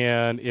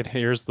 and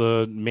here's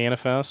the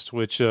manifest,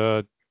 which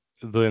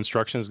the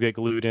instructions get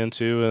glued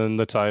into, and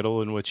the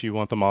title in which you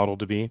want the model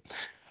to be.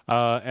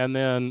 And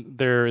then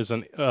there is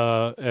an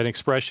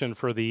expression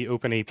for the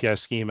open API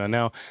schema.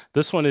 Now,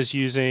 this one is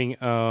using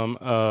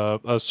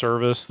a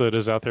service that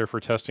is out there for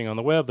testing on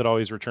the web that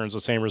always returns the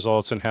same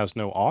results and has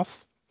no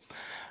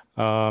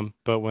auth.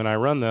 But when I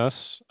run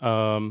this,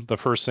 the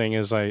first thing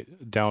is I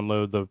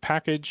download the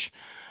package.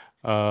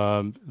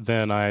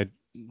 Then I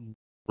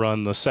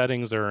run the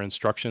settings. There are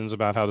instructions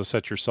about how to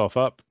set yourself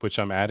up, which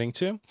I'm adding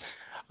to.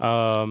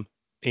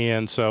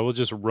 And so we'll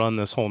just run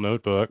this whole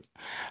notebook,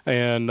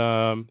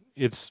 and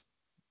it's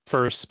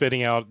first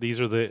spitting out, these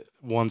are the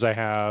ones I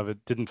have. It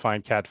didn't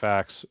find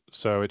CatFax,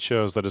 so it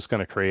shows that it's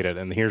going to create it.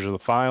 And here's are the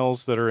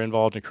files that are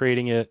involved in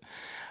creating it.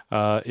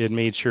 It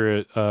made sure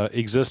it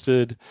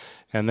existed,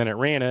 and then it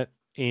ran it.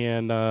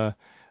 And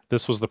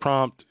this was the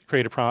prompt,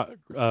 create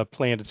a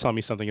plan to tell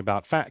me something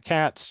about fat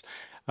cats.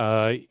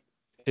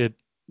 It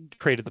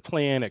created the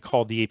plan, it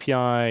called the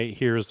API.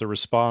 Here's the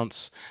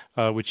response,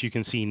 which you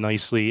can see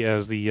nicely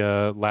as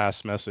the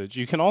last message.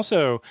 You can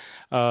also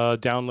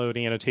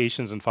download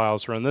annotations and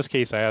files. So in this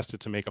case, I asked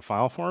it to make a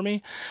file for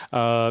me.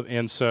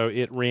 And so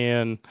it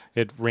ran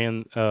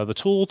the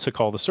tool to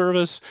call the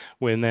service,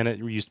 then it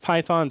used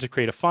Python to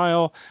create a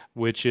file,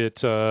 which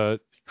it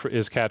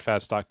is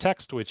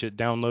catfats.txt, which it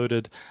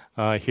downloaded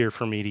here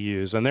for me to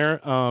use. And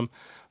there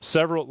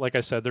several, like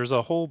I said, there's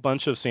a whole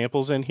bunch of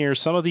samples in here.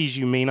 Some of these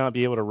you may not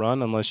be able to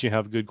run unless you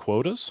have good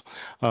quotas.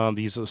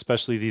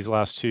 Especially these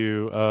last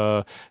two,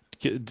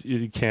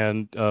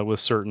 can with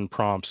certain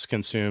prompts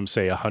consume,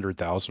 say,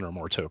 100,000 or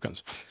more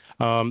tokens.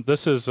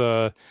 This is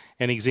an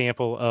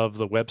example of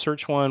the web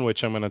search one,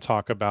 which I'm going to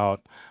talk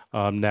about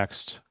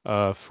next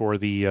for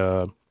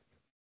the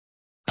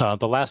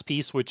last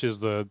piece, which is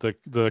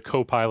the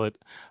Copilot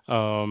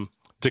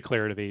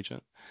declarative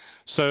agent.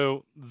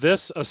 So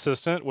this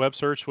assistant, web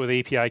search with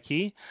API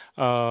key,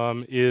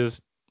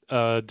 is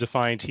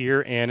defined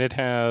here, and it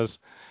has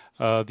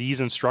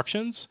these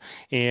instructions,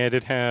 and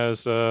it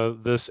has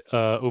this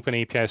open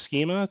API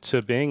schema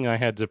to Bing. I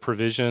had to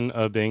provision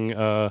a Bing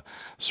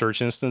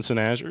search instance in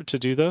Azure to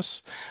do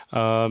this,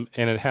 and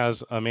it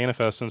has a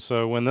manifest. And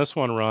so when this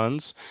one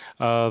runs,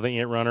 the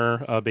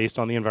AntRunner, based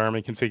on the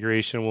environment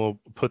configuration, will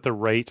put the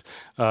right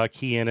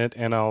key in it,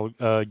 and I'll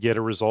get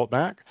a result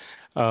back.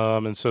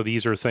 And so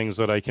these are things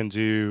that I can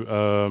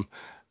do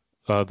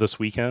this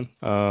weekend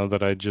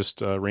that I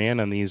just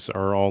ran, and these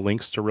are all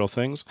links to real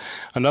things.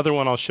 Another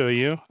one I'll show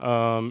you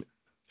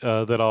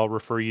that I'll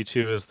refer you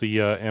to is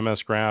the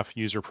MS Graph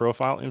user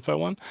profile info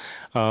one.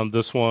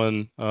 This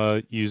one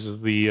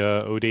uses the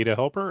OData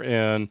helper,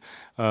 and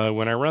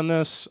when I run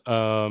this,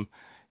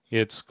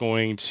 it's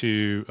going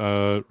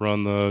to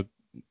run the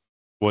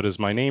what is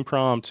my name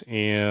prompt,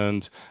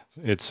 and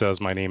it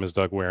says my name is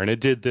Doug Ware. And it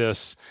did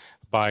this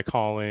by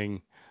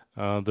calling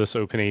this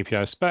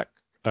OpenAPI spec,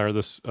 or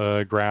this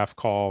graph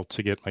call,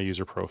 to get my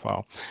user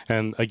profile.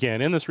 And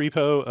again, in this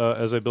repo,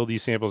 as I build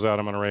these samples out,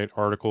 I'm going to write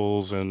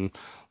articles and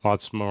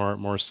lots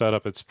more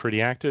setup. It's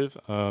pretty active,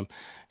 and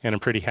I'm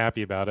pretty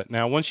happy about it.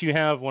 Now, once you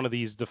have one of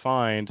these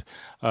defined,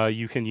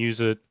 you can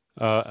use it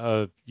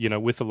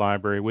with the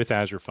library, with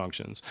Azure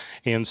Functions.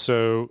 And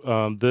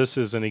so this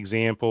is an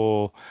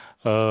example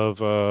of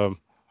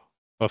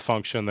a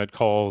function that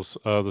calls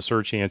the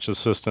search engine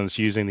assistance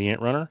using the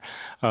AntRunner.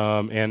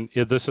 And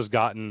this has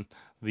gotten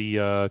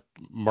the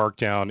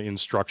markdown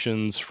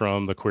instructions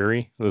from the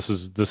query. This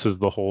is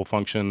the whole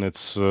function.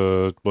 It's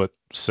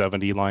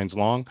 70 lines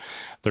long.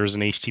 There's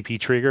an HTTP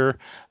trigger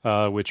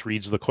which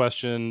reads the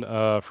question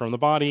from the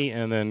body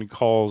and then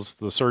calls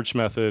the search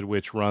method,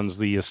 which runs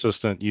the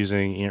assistant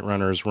using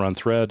AntRunner's run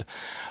thread,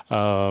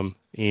 and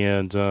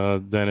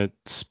then it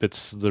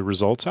spits the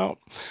results out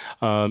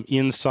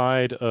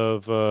inside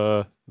of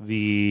the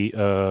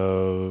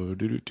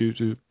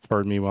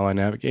pardon me while I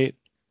navigate.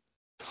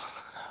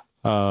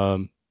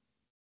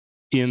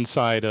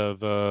 Inside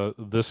of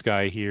this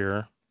guy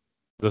here,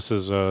 this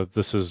is the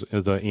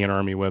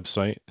AntArmy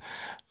website.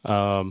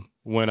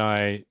 When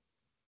I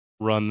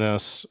run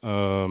this,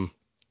 no,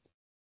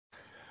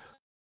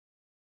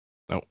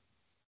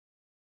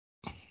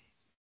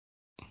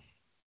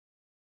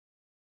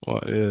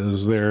 what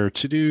is there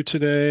to do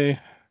today?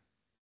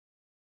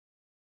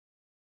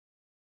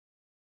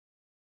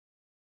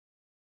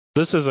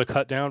 This is a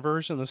cut down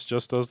version. This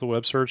just does the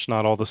web search,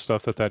 not all the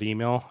stuff that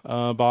email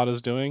bot is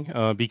doing,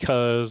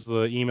 because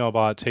the email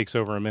bot takes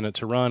over a minute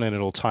to run and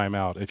it'll time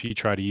out if you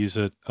try to use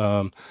it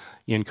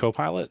in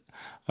Copilot.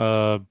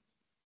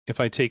 If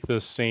I take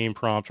this same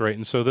prompt, right,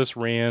 and so this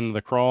ran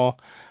the crawl.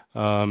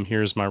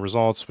 Here's my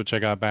results, which I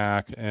got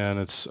back, and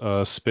it's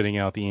spitting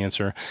out the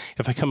answer.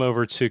 If I come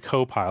over to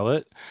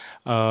Copilot,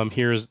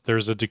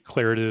 there's a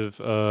declarative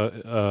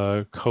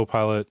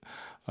Copilot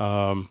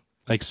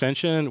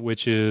extension,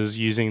 which is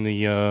using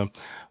the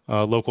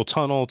local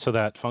tunnel to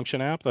that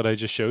function app that I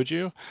just showed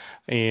you.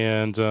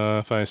 And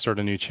if I start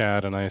a new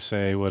chat and I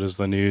say, what is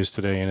the news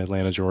today in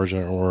Atlanta,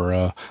 Georgia,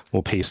 or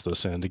we'll paste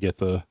this in to get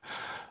the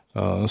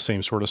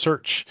same sort of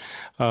search.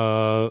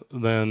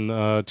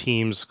 Then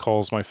Teams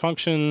calls my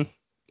function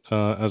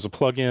as a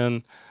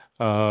plugin,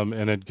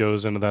 and it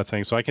goes into that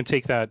thing. So I can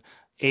take that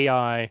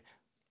AI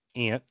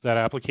Ant, that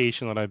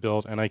application that I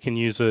built, and I can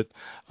use it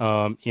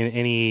in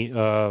any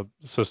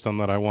system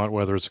that I want,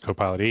 whether it's a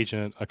Copilot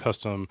agent, a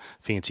custom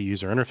fancy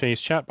user interface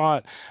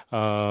chatbot,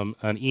 an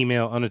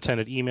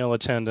unattended email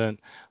attendant,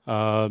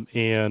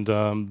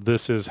 and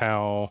this is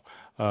how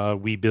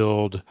we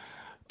build,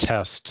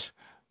 test,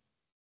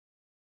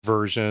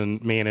 version,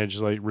 manage,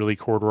 like really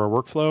core to our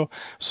workflow.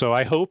 So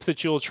I hope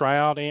that you'll try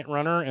out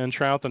AntRunner and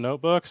try out the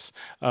notebooks.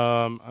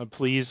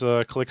 Please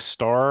click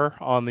star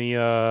on the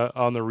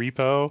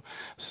repo,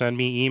 send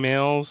me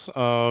emails,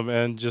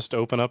 and just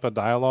open up a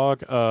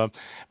dialogue.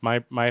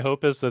 My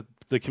hope is that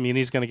the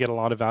community is going to get a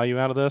lot of value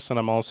out of this, and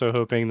I'm also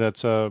hoping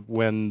that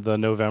when the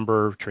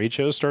November trade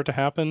shows start to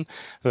happen,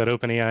 that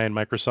OpenAI and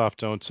Microsoft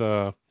don't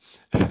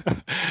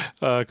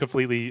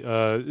completely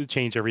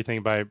change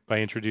everything by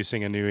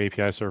introducing a new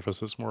API surface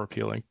that's more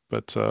appealing.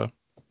 But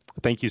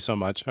thank you so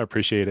much. I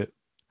appreciate it.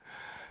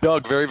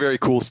 Doug, very, very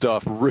cool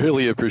stuff.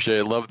 Really appreciate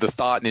it. Love the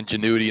thought and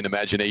ingenuity and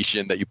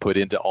imagination that you put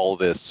into all of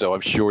this. So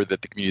I'm sure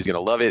that the community is going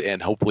to love it,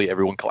 and hopefully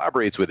everyone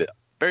collaborates with it.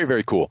 Very,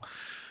 very cool.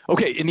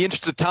 Okay, in the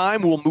interest of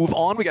time, we'll move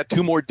on. We got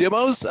two more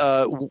demos.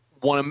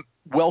 Want to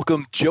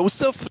welcome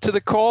Joseph to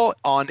the call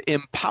on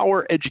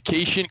Empower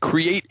Education,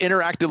 create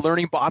interactive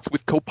learning bots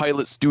with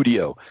Copilot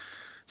Studio.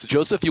 So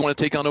Joseph, you want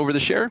to take on over the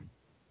share?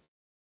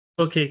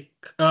 Okay,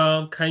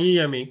 can you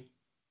hear me?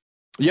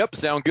 Yep,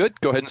 sound good.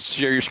 Go ahead and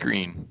share your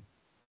screen.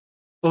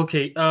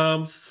 Okay,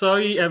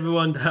 sorry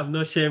everyone that I've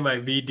not shared my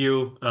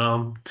video.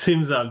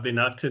 Teams have been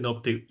acting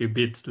up a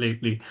bit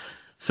lately.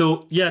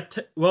 So yeah,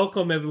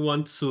 welcome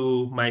everyone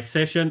to my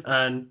session,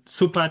 and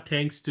super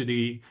thanks to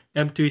the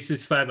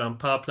M365 and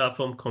Power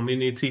Platform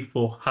community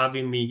for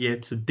having me here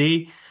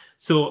today.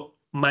 So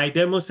my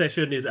demo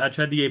session is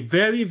actually a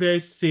very, very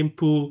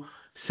simple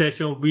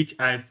session which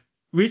I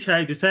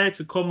decided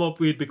to come up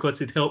with because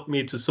it helped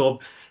me to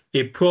solve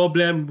a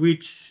problem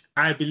which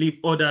I believe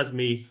others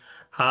may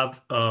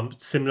have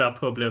similar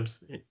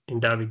problems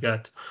in that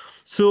regard.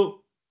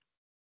 So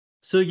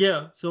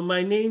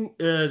my name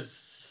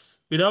is,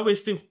 without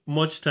wasting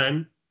much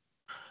time,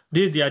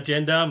 this is the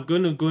agenda. I'm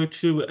going to go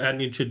through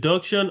an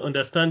introduction,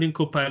 understanding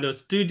Copilot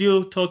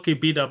Studio, talk a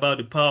bit about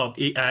the power of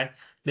AI,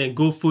 then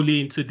go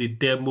fully into the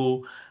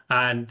demo,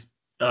 and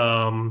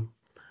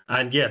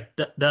yeah,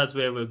 that's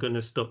where we're going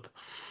to stop.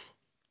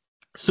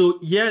 So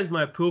here's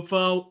my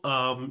profile.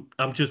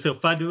 I'm Joseph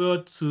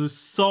Fadero.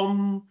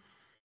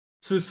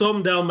 To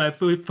sum down my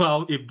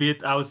profile a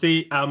bit, I would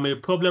say I'm a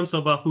problem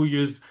solver who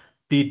uses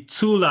the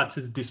tool at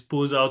his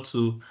disposal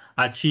to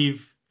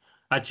achieve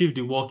achieve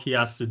the work he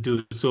has to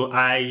do. So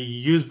I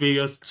use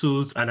various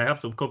tools and I have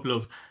some couple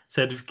of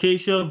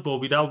certification, but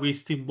without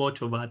wasting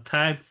much of our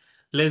time,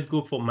 let's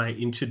go for my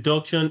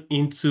introduction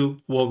into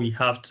what we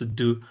have to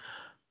do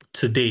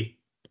today.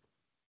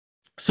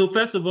 So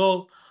first of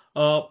all,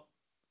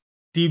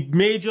 the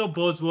major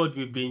buzzword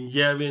we've been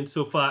hearing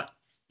so far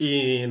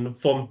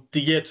from the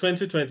year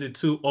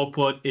 2022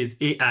 upward is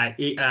AI.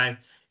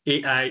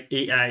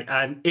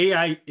 And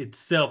AI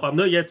itself, I'm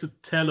not yet to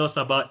tell us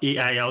about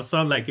AI. I'll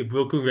sound like a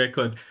broken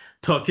record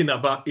talking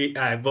about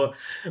AI, but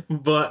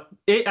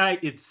AI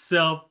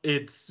itself,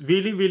 it's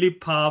really, really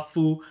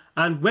powerful.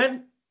 And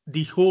when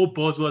the whole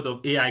buzzword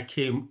of AI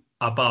came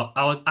about,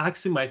 I was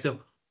asking myself,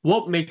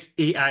 what makes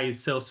AI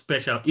itself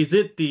special? Is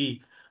it the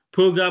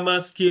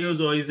programmer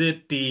skills, or is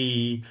it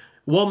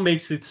what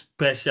makes it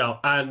special?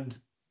 And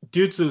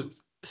due to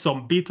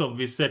some bit of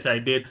research I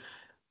did,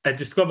 I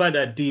discovered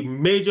that the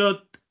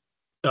major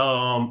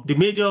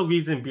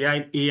reason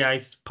behind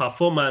AI's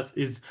performance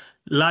is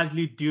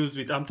largely deals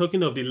with, I'm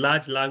talking of the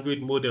large language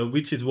model,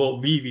 which is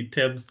what we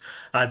term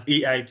as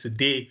AI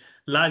today,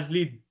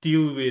 largely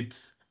deal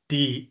with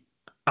the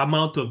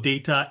amount of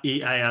data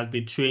AI has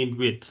been trained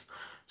with.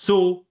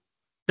 So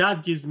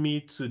that gives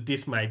me to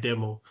this, my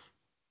demo.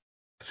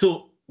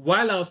 So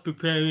while I was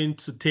preparing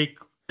to take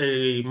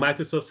a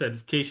Microsoft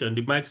certification,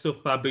 the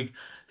Microsoft Fabric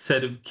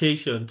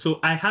certification, so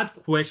I had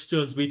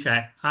questions which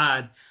I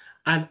had,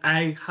 and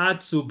I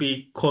had to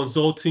be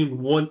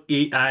consulting one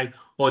AI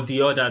or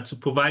the other to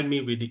provide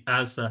me with the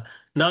answer.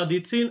 Now, the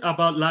thing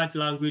about large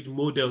language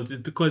models is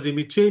because they've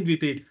been trained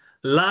with a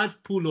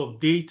large pool of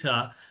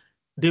data,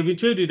 you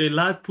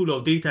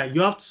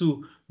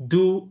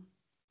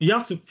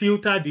have to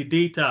filter the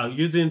data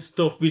using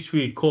stuff which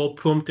we call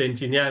prompt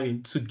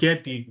engineering to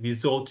get the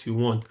result you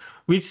want,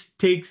 which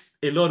takes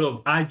a lot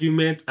of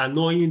argument,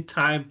 annoying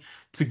time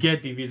to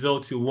get the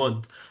result you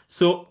want.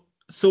 So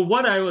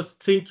what I was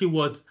thinking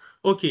was,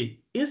 okay,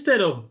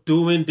 instead of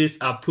doing this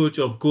approach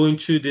of going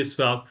through this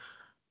route,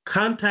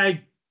 can't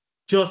I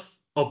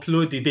just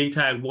upload the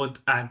data I want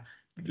and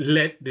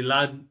let the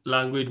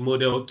language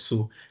model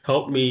to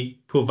help me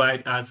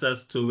provide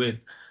answers to it,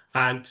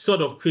 and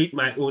sort of create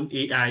my own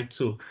AI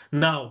tool?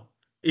 Now,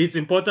 it's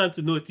important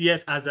to note,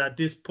 yes, as at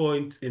this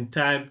point in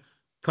time,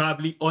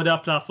 probably other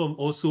platform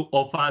also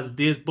offers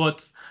this,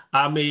 but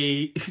I'm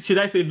a, should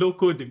I say,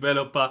 local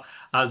developer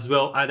as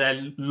well, and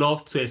I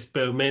love to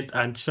experiment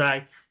and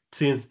try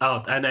things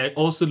out. And I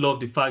also love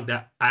the fact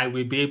that I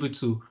will be able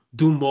to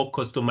do more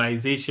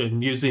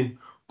customization using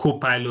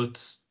Copilot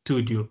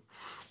Studio.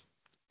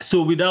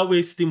 So without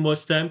wasting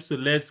much time, so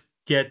let's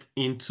get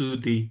into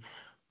the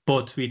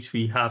bot which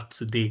we have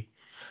today.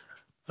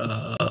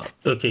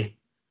 Okay.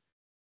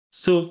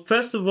 So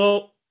first of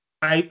all,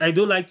 I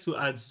don't like to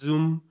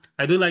assume.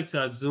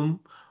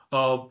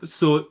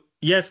 So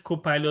yes,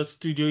 Copilot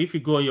Studio. If you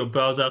go on your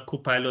browser,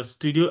 Copilot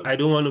Studio. I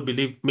don't want to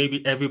believe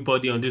maybe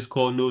everybody on this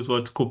call knows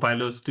what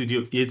Copilot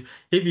Studio is.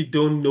 If you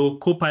don't know,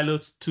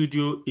 Copilot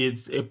Studio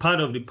is a part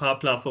of the Power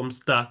Platform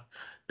stack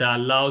that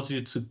allows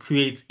you to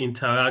create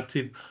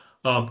interactive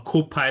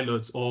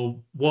copilots, or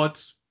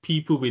what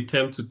people will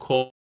tend to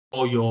call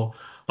your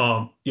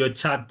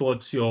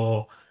chatbots,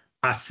 your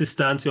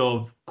assistant,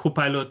 your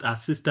Copilot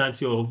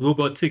assistant, your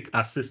robotic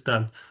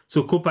assistant.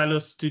 So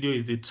Copilot Studio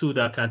is the tool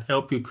that can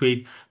help you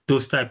create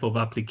those type of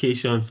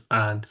applications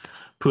and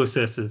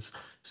processes.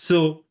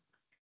 So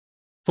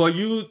for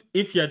you,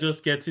 if you're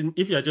just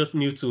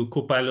new to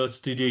Copilot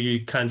Studio,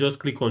 you can just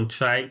click on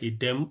try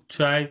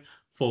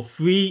for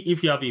free.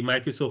 If you have a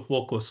Microsoft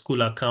Work or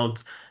School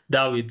account,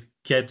 that would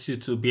get you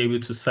to be able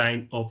to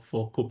sign up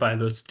for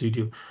Copilot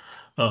Studio.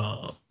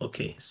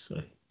 Okay,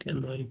 so the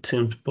annoying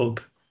Teams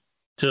bug.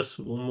 Just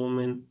one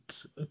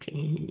moment.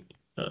 Okay,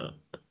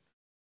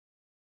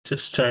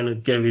 just trying to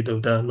get rid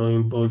of that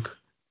annoying bug.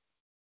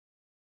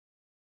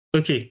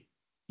 Okay,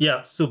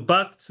 yeah. So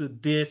back to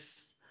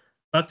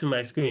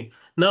my screen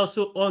now.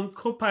 So on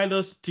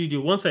Copilot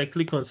Studio, once I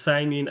click on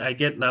sign in, I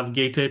get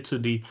navigated to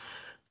the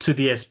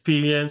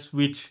experience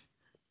which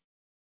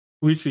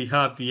we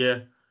have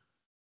here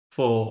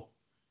for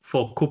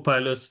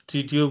Copilot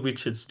Studio,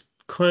 which is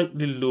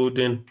currently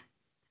loading.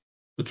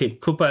 Okay,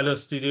 Copilot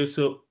Studio.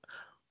 So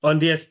on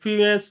the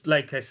experience,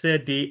 like I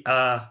said, there's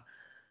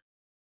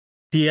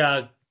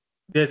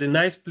a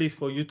nice place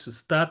for you to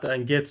start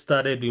and get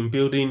started in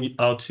building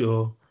out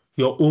your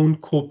own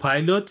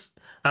Copilots.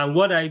 And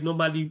what I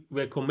normally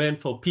recommend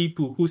for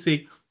people who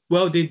say,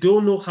 well, they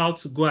don't know how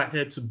to go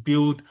ahead to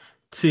build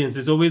things,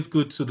 it's always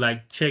good to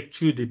like check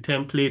through the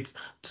templates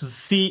to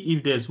see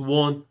if there's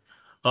one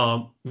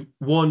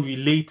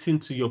relating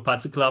to your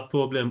particular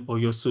problem or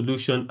your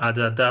solution at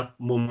that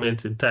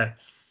moment in time.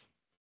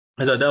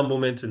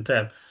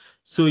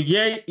 So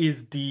here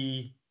is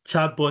the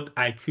chatbot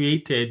I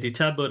created.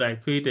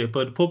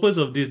 But the purpose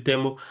of this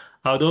demo,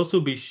 I will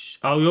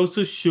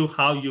also show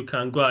how you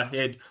can go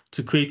ahead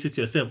to create it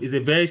yourself. It's a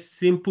very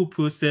simple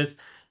process.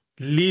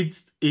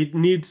 It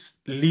needs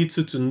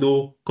little to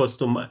no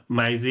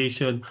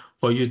customization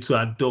for you to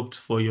adopt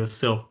for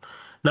yourself.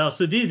 Now,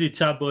 so this is the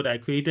chatbot I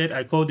created.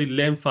 I called it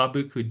Learn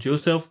Fabric with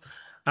Joseph.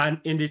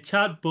 And in the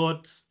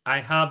chatbot, I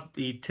have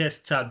the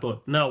test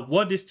chatbot. Now,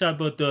 what this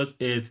chatbot does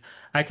is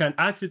I can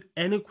ask it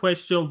any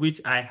question which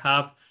I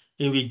have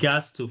in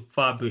regards to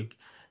Fabric.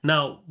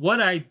 Now,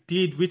 what I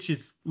did, which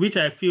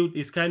I feel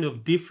is kind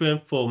of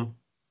different from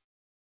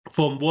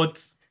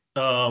what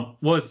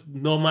was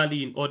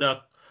normally in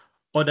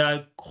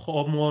other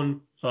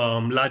common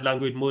large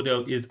language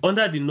model, is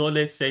under the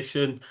knowledge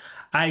section,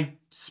 I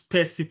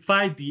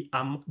specify the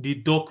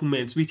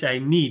documents which I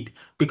need,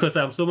 because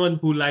I'm someone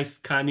who likes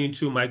scanning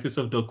through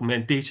Microsoft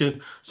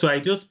documentation. So I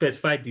just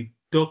specified the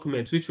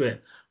documents which I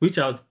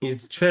was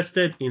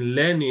interested in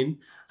learning,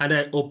 and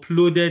I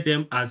uploaded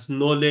them as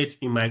knowledge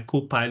in my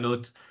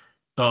Copilot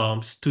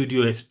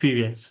Studio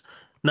experience.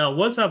 Now,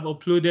 once I've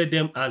uploaded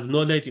them as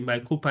knowledge in my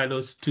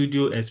Copilot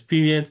Studio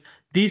experience,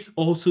 this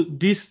also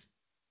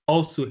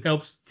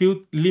helps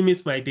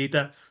limits my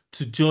data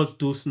to just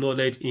those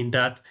knowledge in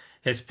that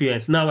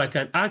experience. Now I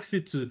can ask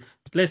it to,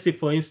 let's say,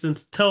 for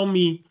instance, tell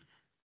me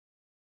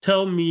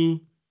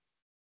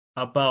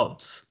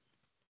about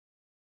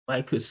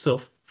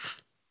Microsoft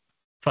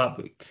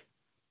Fabric.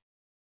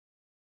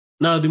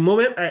 Now, the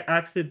moment I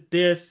ask it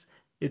this,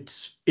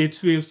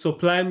 it will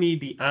supply me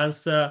the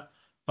answer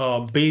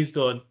based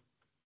on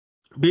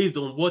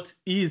what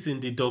is in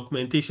the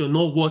documentation,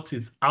 not what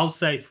is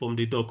outside from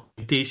the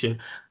documentation.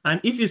 And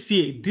if you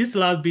see this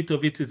last bit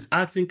of it is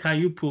asking, can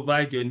you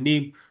provide your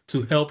name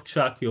to help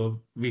track your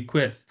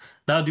request?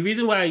 Now, the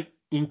reason why I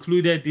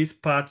included this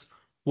part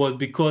was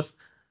because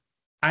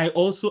I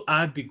also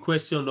add the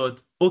question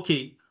of,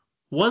 okay,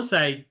 once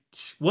I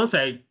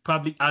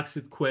probably ask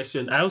it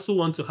question, I also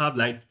want to have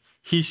like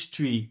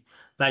history,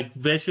 like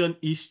version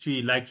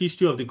history, like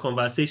history of the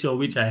conversation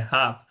which I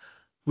have,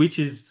 which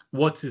is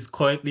what is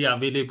currently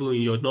available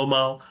in your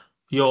normal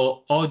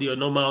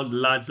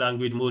large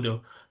language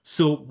model.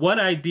 So what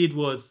I did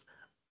was,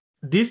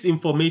 this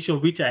information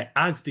which I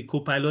asked the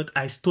Copilot,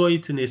 I store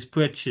it in a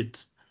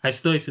spreadsheet.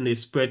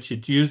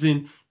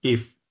 Using a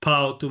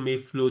Power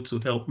Automate flow to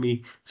help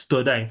me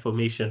store that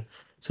information.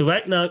 So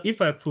right now, if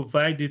I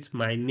provide it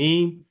my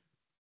name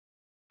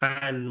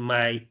and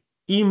my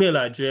email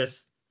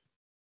address,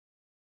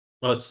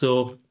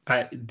 also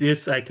I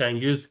can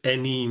use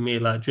any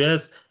email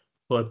address,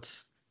 but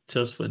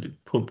just for the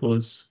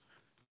purpose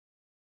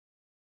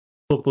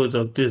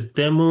of this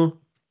demo.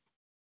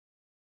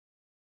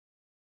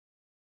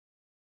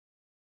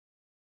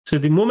 So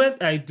the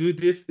moment I do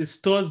this, it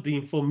stores the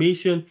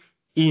information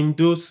in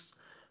the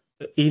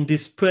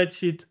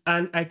spreadsheet,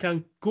 and I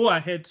can go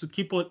ahead to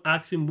keep on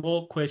asking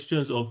more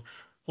questions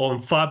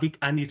on Fabric,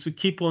 and it will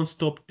keep on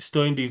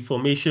storing the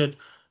information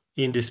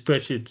in the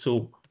spreadsheet.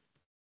 So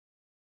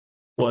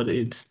what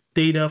it's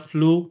data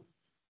flow.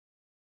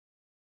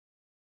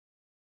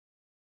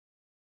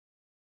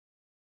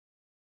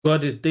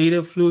 Got the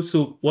data flow.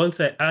 So once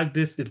I add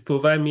this, it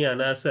provides me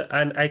an answer,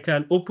 and I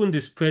can open the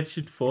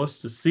spreadsheet for us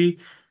to see.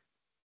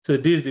 So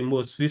this is the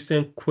most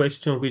recent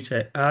question which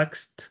I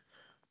asked.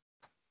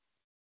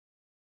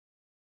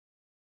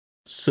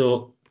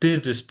 So this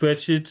is the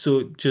spreadsheet.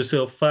 So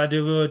Joseph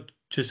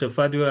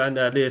Fadero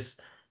analysis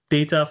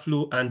data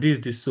flow, and this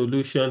is the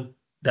solution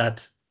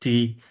that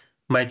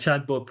my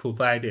chatbot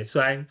provided.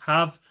 So I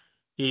have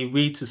a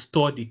way to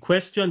store the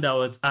question that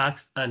was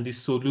asked and the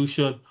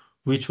solution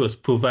which was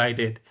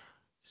provided.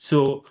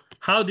 So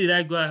how did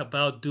I go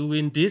about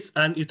doing this?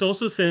 And it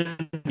also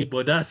sent me,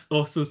 but that's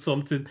also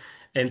something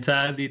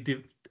entirely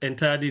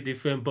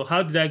different. But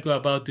how did I go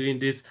about doing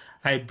this?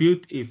 I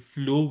built a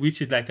flow,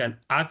 which is like an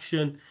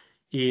action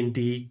in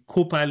the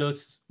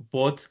Copilot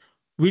bot,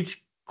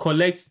 which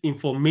collects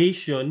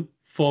information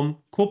from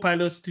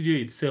Copilot Studio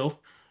itself,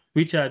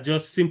 which are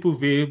just simple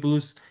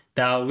variables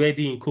that are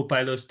already in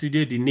Copilot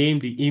Studio: the name,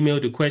 the email,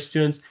 the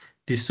questions,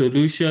 the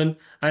solution,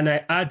 and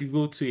I add the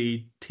row to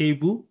a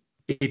table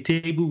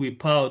with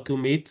Power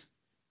Automate.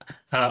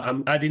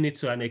 I'm adding it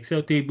to an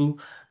Excel table,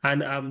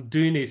 and I'm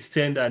doing a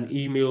send an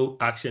email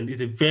action.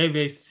 It's a very,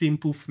 very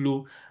simple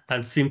flow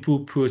and simple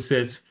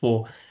process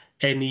for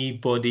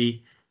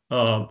anybody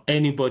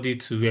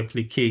to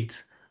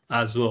replicate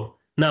as well.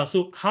 Now,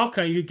 so how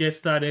can you get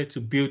started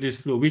to build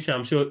this flow, which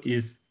I'm sure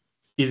is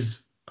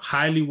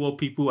highly what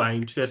people are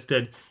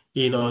interested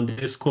in on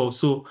this call.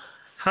 So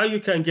how you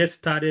can get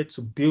started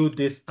to build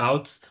this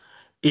out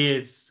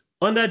is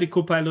under the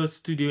Copilot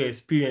Studio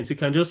experience. You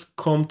can just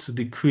come to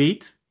the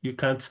create. You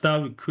can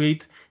start with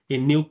create a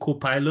new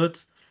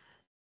Copilot.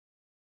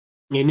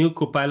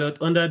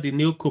 Under the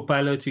new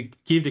Copilot, you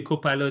give the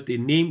Copilot a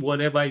name,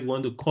 whatever you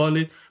want to call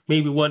it,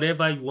 maybe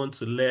whatever you want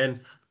to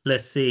learn.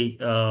 Let's say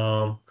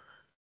want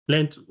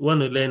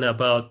to learn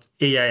about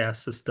AI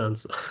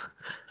assistants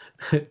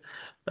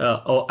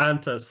or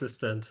Ant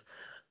assistants.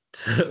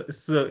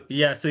 So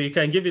you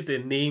can give it a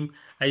name,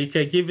 and you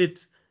can give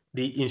it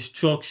the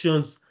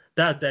instructions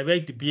that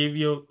direct the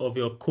behavior of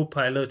your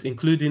Copilot,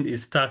 including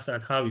its tasks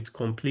and how it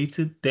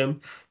completed them.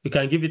 You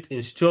can give it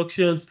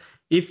instructions.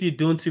 If you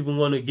don't even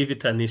want to give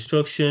it an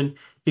instruction,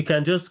 you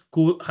can just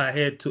go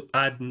ahead to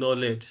add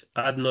knowledge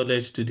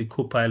to the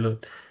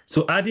Copilot.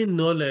 So adding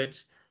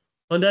knowledge,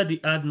 under the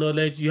add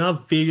knowledge, you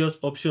have various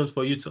options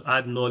for you to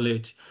add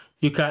knowledge.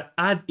 You can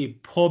add a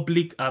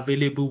public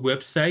available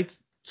website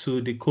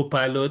to the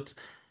Copilot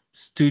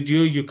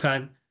Studio. You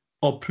can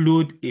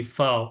upload a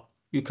file.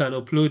 You can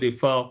upload a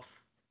file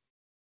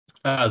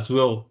as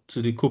well to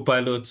the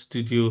Copilot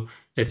Studio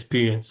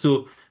experience.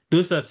 So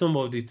those are some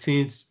of the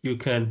things you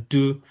can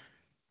do.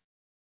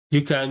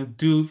 You can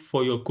do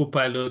for your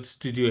Copilot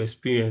Studio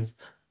experience.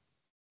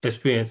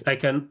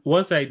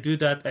 Once I do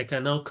that, I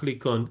can now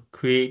click on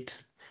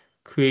create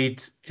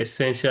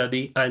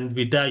essentially, and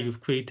with that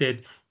you've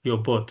created your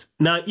bot.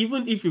 Now,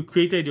 even if you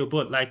created your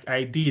bot like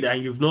I did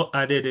and you've not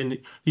added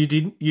any,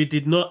 you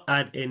did not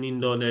add any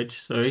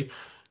knowledge, sorry,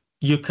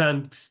 you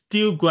can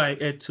still go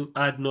ahead to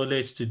add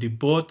knowledge to the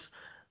bot,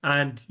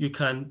 and you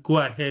can go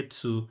ahead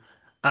to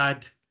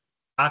add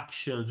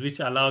actions, which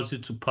allows you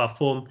to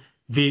perform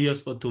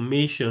various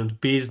automations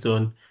based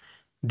on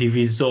the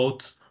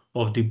results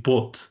of the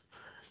bot.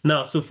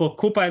 Now, so for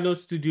Copilot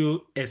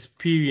Studio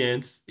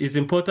experience, it's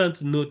important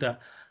to know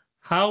that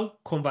how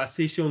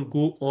conversation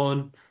go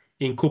on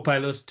in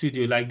Copilot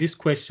Studio, like this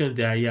question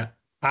that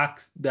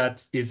asked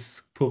that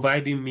is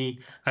providing me,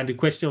 and the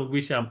question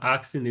which I'm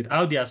asking it,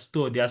 how they are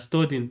stored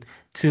in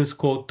things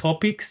called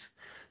topics.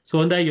 So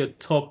under your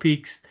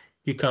topics,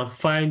 you can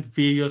find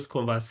various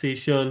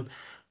conversation,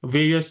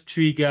 various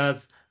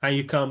triggers, and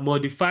you can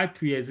modify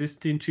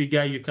pre-existing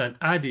trigger. You can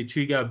add a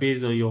trigger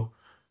based on your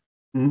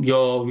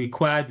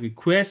required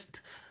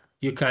request.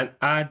 You can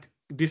add,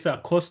 these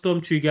are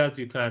custom triggers.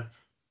 You can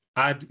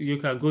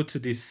go to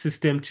the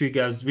system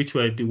triggers, which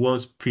were the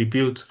ones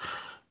pre-built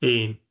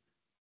in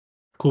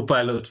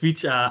Copilot,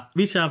 which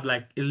have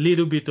like a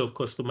little bit of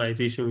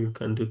customization you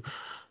can do.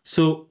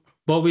 So,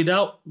 but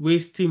without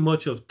wasting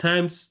much of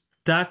time,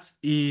 that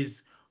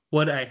is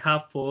what I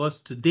have for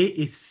us today.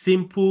 It's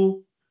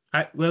simple,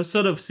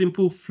 sort of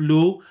simple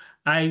flow.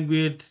 I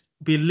would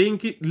be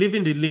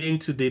leaving the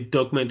link to the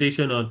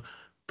documentation on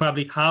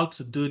probably how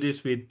to do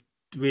this with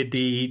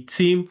the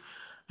team,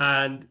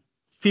 and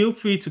feel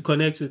free to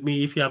connect with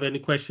me if you have any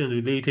questions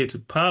related to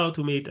Power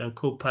Automate and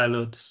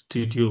Copilot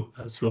Studio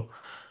as well.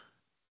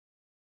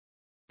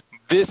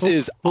 This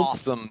is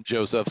awesome,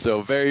 Joseph.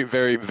 So very,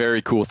 very,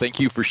 very cool. Thank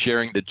you for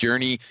sharing the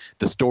journey,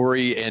 the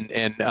story, and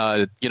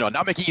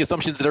not making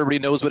assumptions that everybody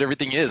knows what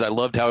everything is. I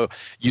loved how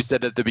you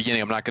said at the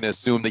beginning, I'm not going to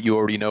assume that you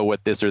already know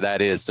what this or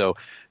that is. So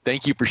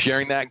thank you for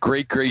sharing that.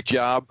 Great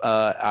job.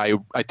 I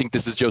think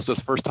this is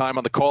Joseph's first time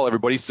on the call,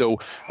 everybody. So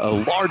a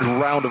large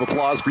round of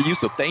applause for you.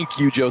 So thank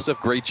you, Joseph.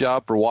 Great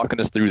job for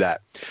walking us through that.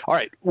 All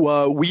right.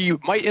 We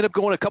might end up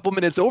going a couple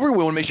minutes over. We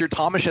want to make sure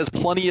Tomasz has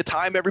plenty of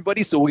time,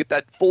 everybody. So we'll get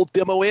that full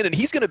demo in, and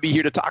he's going to be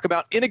here to talk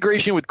about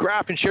integration with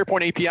Graph and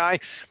SharePoint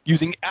API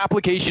using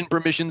application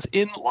permissions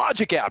in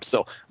Logic Apps.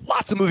 So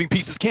lots of moving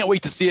pieces. Can't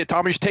wait to see it.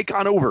 Tomasz, take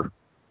on over.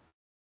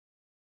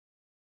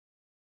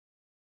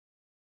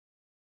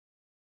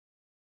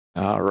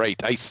 All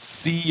right. I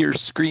see your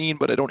screen,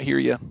 but I don't hear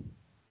you.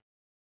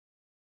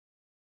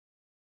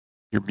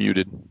 You're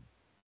muted.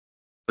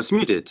 It's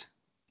muted.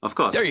 Of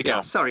course. There you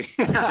go. Sorry.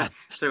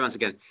 Sorry once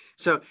again.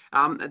 So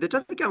the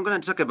topic I'm going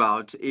to talk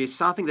about is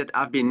something that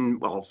I've been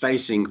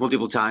facing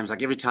multiple times.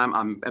 Like every time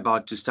I'm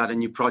about to start a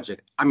new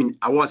project. I mean,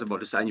 I was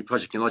about to start a new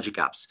project in Logic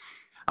Apps,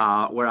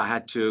 where I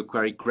had to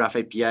query Graph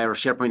API or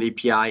SharePoint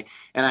API,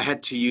 and I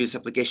had to use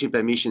application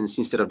permissions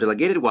instead of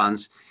delegated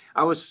ones.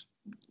 I was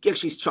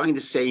actually trying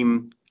the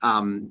same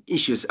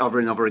issues over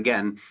and over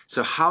again.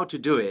 So how to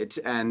do it,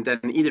 and then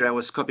either I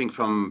was copying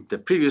from the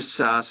previous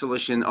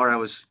solution, or I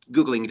was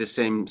Googling the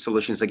same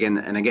solutions again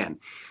and again.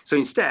 So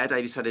instead,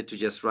 I decided to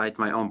just write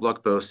my own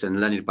blog post and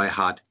learn it by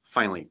heart,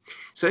 finally.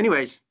 So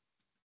anyways,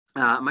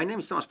 my name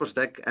is Tomasz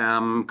Poszytek.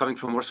 I'm coming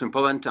from Warsaw in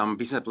Poland. I'm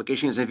Business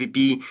Applications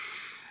MVP.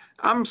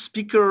 I'm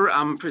speaker,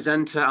 I'm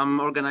presenter, I'm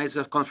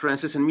organizer of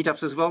conferences and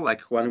meetups as well,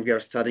 like one we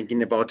are starting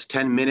in about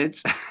 10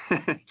 minutes.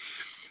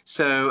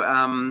 So,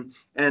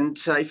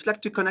 if you'd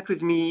like to connect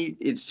with me,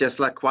 it's just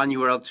like one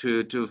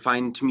URL to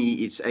find me.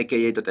 It's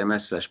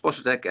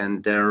aka.ms/Poszytek,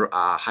 and there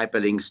are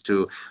hyperlinks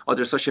to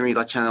other social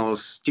media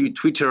channels,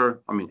 Twitter,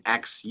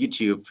 X,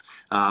 YouTube,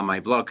 my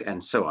blog,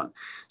 and so on.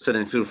 So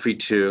then feel free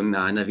to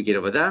navigate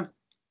over there.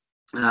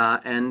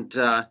 And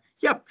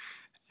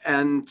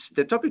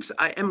the topics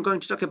I am going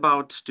to talk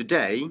about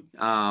today,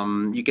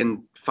 you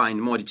can find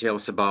more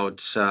details about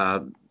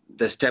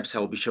the steps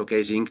I'll be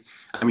showcasing.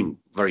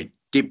 Very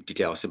deep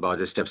details about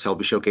the steps I'll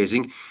be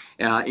showcasing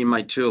in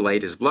my two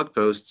latest blog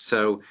posts.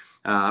 So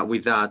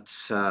with that,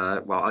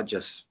 I'll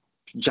just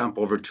jump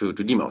over to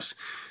demos.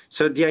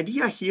 So the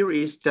idea here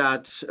is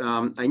that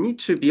I need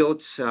to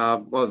build,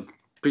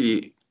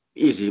 pretty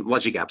easy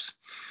Logic Apps.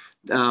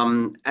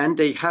 And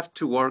they have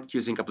to work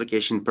using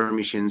application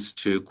permissions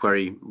to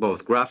query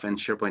both Graph and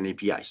SharePoint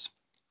APIs.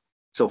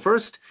 So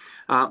first,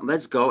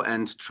 let's go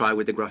and try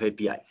with the Graph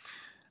API.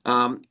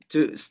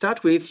 To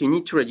start with, you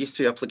need to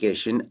register your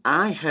application.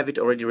 I have it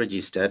already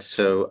registered,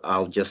 so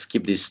I'll just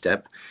skip this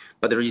step.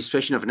 But the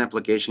registration of an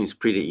application is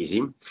pretty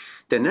easy.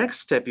 The next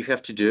step you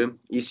have to do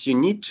is you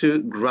need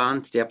to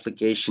grant the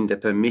application the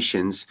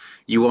permissions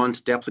you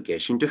want the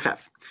application to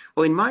have.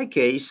 Well, in my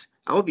case,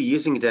 I'll be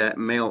using the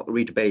mail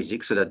read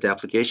basic so that the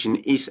application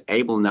is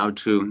able now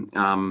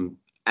to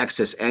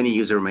access any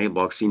user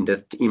mailbox in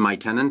my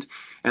tenant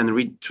and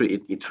read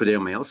through their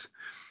mails.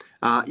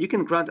 You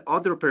can grant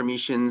other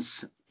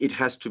permissions. It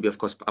has to be, of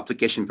course,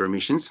 application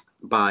permissions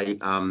by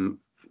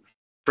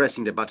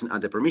pressing the button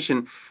add the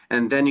permission,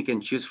 and then you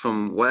can choose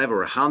from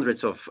whatever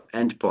hundreds of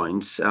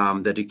endpoints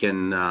that you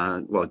can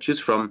choose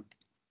from.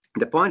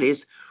 The point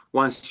is,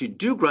 once you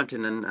do grant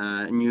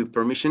a new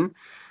permission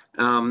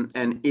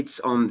and it's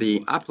on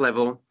the app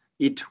level,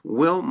 it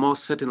will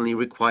most certainly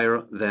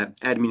require the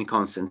admin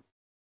consent.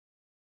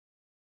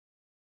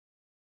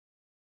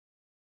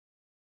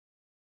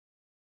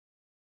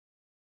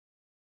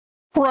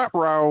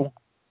 Row.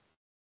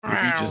 Did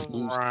we just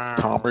lose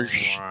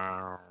Tomasz?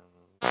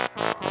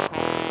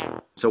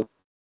 So,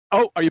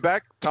 are you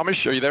back,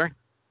 Tomasz? Are you there?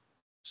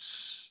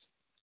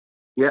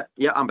 Yeah,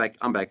 I'm back.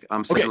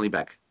 I'm certainly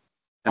back.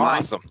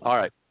 Awesome. All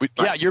right.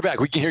 Yeah, you're back.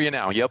 We can hear you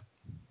now. Yep.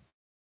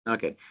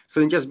 Okay.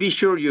 So then just be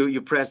sure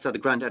you press that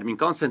grant admin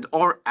consent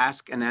or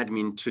ask an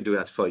admin to do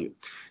that for you.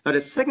 Now,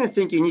 the second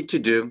thing you need to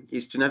do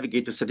is to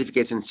navigate to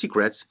certificates and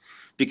secrets,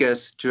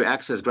 because to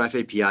access Graph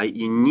API,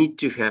 you need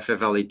to have a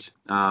valid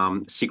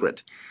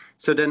secret.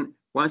 So then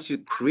once you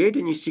create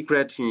a new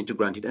secret, you need to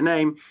grant it a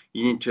name.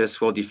 You need to as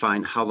well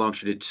define how long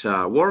should it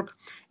work,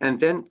 and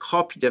then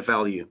copy the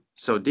value.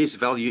 So this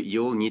value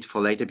you'll need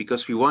for later,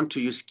 because we want to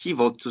use Key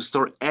Vault to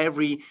store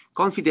every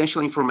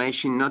confidential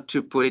information, not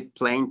to put it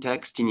plain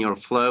text in your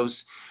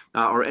flows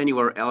or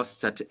anywhere else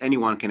that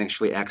anyone can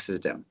actually access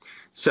them.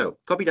 So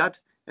copy that.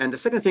 And the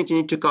second thing you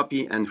need to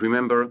copy and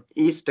remember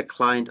is the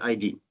client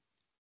ID.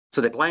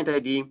 So the client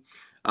ID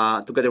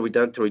together with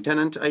directory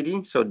tenant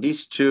ID. So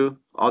these two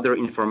other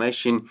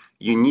information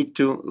you need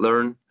to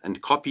learn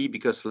and copy,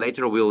 because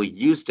later we'll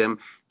use them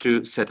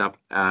to set up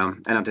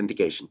an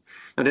authentication.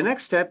 Now the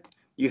next step,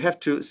 you have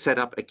to set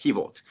up a Key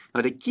Vault.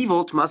 Now the Key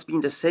Vault must be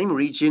in the same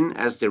region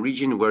as the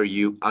region where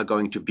you are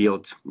going to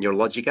build your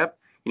Logic app.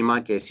 In my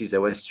case, is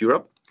West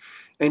Europe.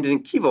 And in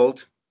Key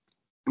Vault,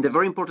 the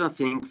very important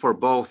thing for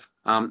both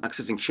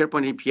accessing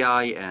SharePoint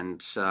API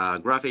and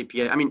Graph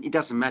API, I mean, it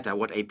doesn't matter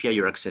what API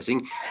you're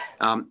accessing.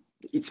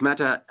 It's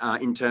matter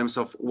in terms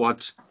of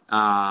what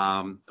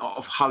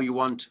of how you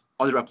want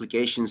other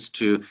applications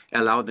to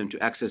allow them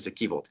to access the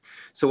Key Vault.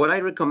 So what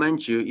I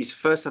recommend you is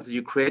first, after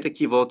you create a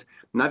Key Vault,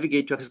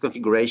 navigate to access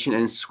configuration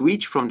and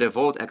switch from the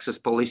Vault access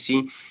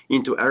policy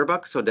into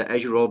AirBag, so the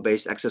Azure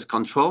role-based access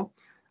control.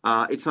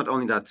 It's not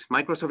only that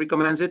Microsoft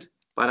recommends it,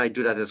 but I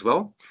do that as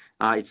well.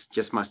 It's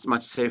just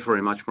much safer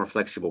and much more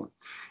flexible.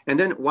 And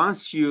then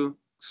once you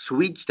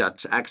switch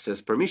that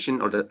access permission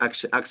or the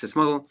access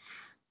model,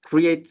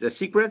 create the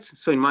secrets.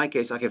 So in my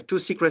case, I have two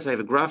secrets. I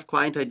have a Graph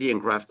client ID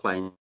and Graph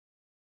client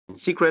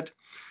secret.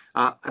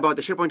 About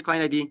the SharePoint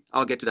client ID,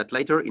 I'll get to that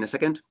later in a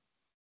second.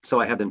 So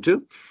I have them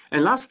too.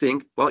 And last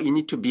thing, well, you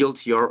need to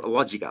build your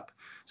Logic app.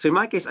 So in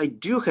my case, I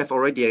do have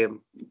already a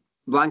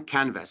blank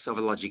canvas of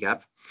a Logic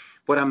app.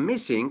 What I'm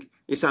missing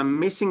is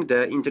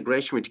the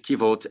integration with Key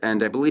Vault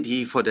and the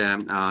ability for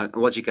the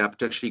Logic app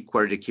to actually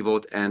query the Key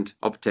Vault and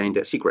obtain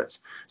the secrets.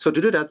 So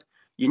to do that,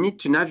 you need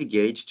to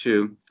navigate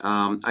to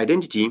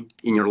identity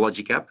in your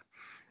Logic app.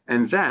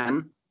 And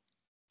then,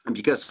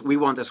 because we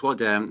want as well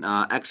the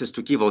access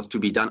to Key Vault to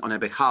be done on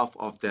behalf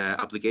of the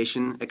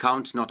application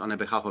account, not on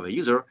behalf of a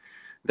user,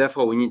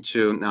 therefore we need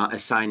to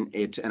assign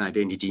it an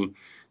identity.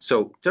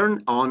 So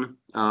turn on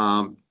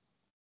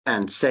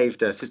and save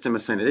the system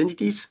assigned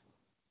identities.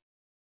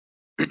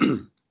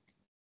 And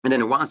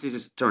then once this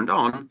is turned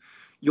on,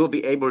 you'll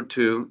be able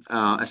to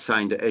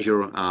assign the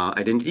Azure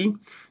identity.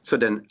 So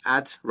then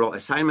add role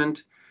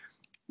assignment,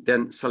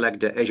 then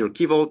select the Azure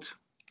Key Vault.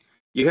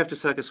 You have to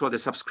select as well the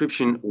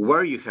subscription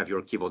where you have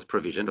your Key Vault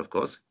provisioned, of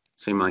course.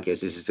 So in my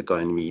case, this is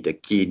going to be the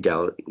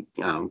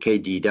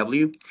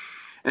KDW.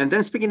 And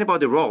then speaking about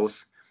the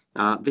roles,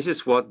 this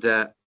is what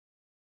the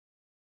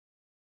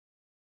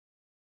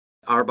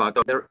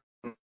RBAC, they're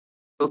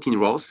built-in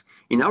roles.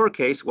 In our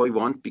case, what we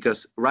want,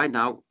 because right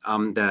now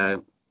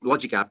the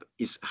Logic app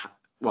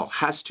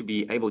has to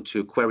be able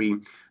to query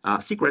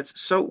secrets.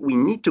 So we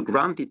need to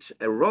grant it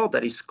a role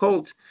that is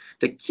called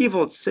the Key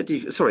Vault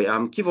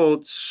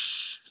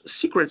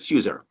secrets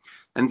user.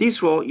 And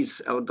this role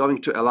is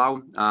going to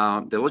allow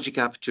the Logic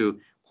app to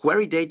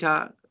query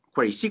data,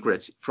 query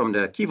secrets from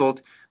the Key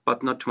Vault,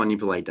 but not to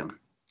manipulate them.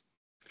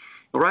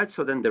 All right,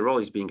 so then the role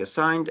is being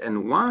assigned.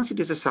 And once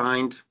it is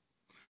assigned,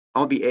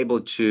 I'll be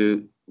able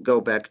to go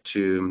back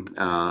to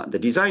the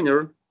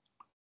designer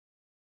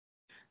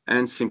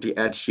and simply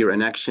add here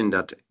an action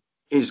that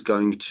is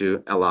going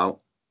to allow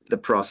the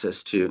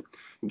process to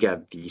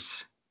get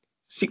these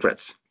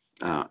secrets.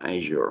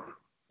 Azure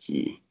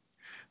Key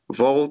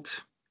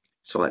Vault.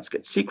 So let's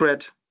get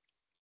secret.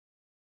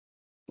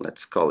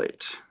 Let's call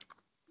it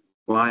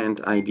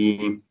client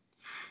ID.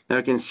 Now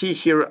you can see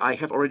here I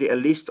have already a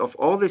list of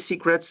all the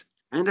secrets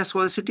and as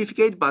well as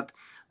certificate, but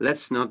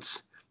let's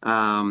not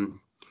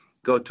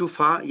go too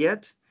far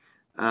yet.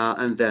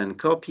 And then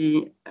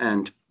copy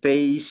and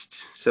paste.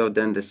 So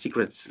then the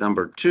secrets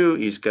number 2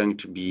 is going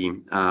to be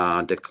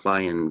the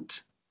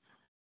client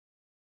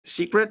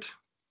secret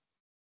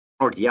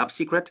or the app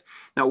secret.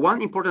 Now,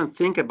 one important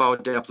thing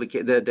about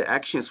the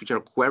actions which are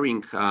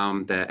querying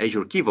the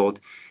Azure Key Vault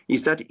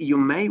is that you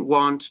may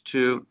want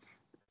to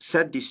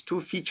set these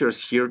 2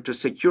 features here to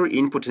secure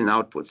input and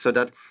output, so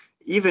that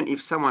even if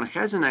someone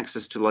has an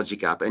access to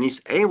Logic App and is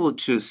able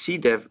to see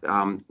the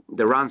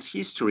runs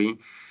history,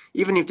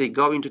 even if they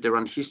go into the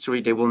run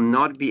history, they will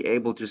not be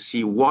able to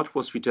see what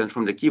was returned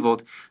from the Key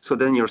Vault, so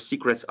then your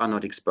secrets are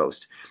not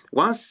exposed.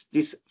 Once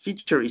this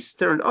feature is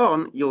turned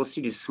on, you'll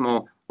see this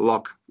small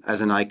lock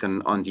as an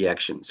icon on the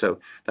action. So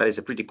that is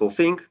a pretty cool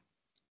thing.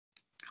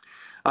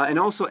 And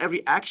also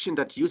every action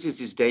that uses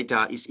this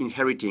data is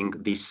inheriting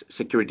this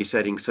security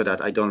setting, so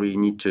that I don't really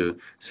need to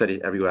set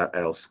it everywhere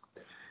else.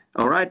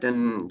 All right,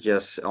 and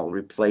just I'll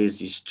replace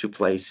these 2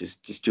 places,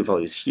 these 2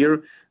 values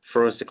here.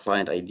 First, the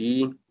client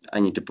ID, I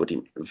need to put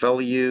in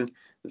value,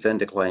 then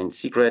the client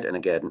secret, and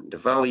again, the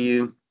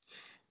value,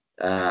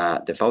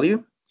 and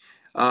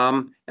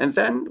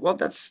then, well,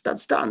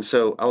 that's done.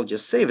 So I'll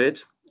just save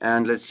it,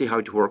 and let's see how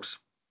it works.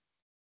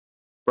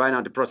 Right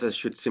now, the process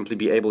should simply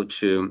be able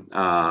to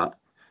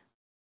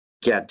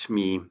get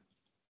me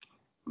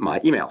my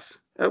emails.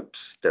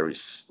 Oops, there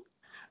is,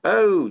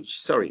 oh,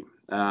 sorry,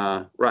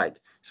 right.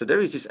 So there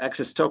is this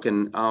access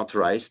token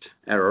authorized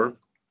error.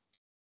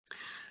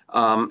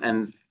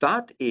 And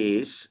that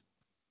is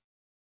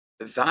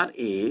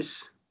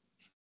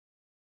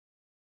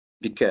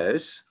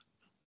because,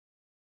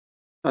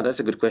 oh, that's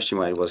a good question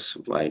why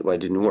it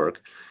didn't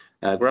work.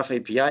 Graph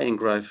API and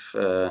Graph,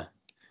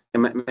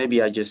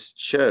 maybe I just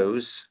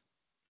chose,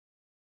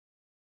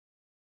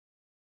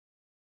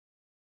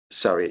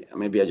 sorry,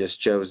 maybe I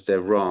just chose the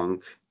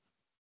wrong.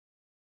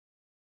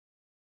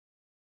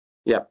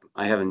 Yep,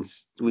 I haven't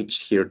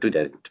switched here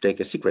to take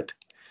a secret.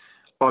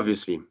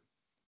 Obviously,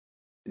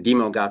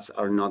 demo guts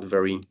are not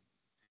very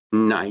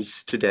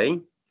nice today.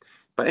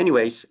 But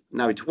anyways,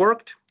 now it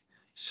worked.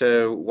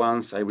 So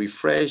once I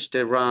refresh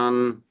the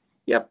run,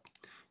 yep,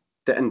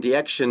 and the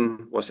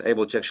action was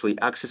able to actually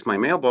access my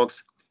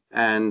mailbox,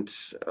 and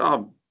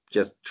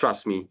just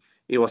trust me,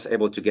 it was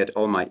able to get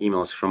all my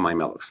emails from my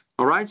mailbox.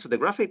 All right, so the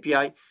Graph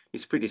API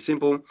is pretty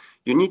simple.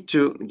 You need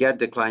to get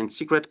the client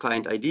secret,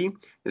 client ID,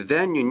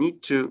 then you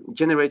need to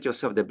generate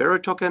yourself the bearer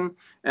token,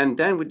 and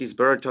then with this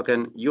bearer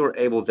token, you're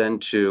able then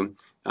to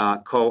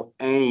call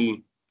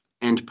any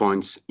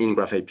endpoints in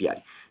Graph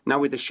API. Now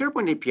with the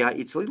SharePoint API,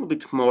 it's a little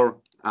bit more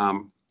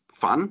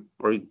fun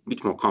or a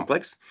bit more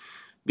complex,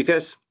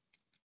 because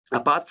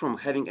apart from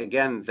having,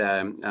 again,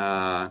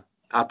 the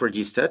app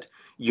registered,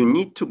 you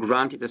need to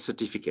grant it a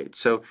certificate.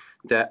 So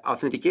the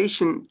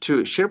authentication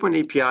to SharePoint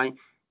API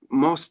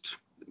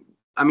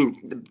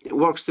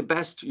works the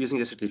best using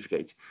the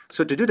certificate.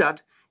 So to do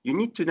that, you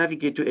need to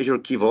navigate to Azure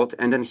Key Vault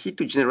and then hit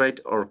to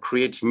generate or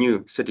create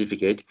new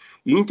certificate.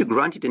 You need to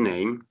grant it a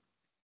name.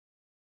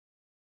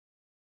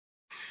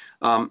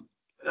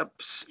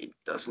 Oops, it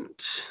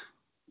doesn't.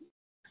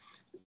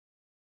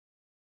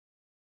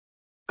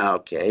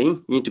 Okay,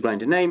 you need to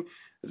grant a name.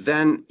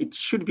 Then it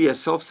should be a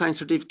self-signed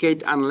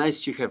certificate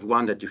unless you have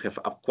one that you have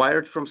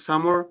acquired from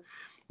somewhere.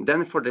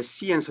 Then for the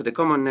CN, so the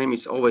common name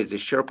is always the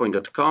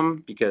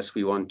SharePoint.com, because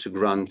we want to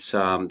grant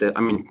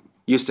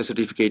use the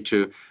certificate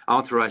to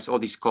authorize all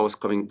these calls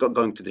going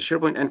to the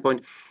SharePoint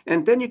endpoint.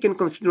 And then you can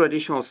configure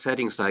additional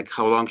settings like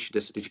how long should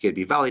the certificate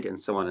be valid, and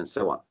so on and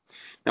so on.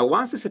 Now,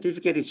 once the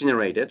certificate is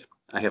generated,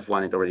 I have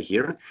one already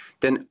here,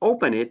 then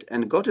open it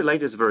and go to the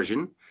latest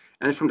version.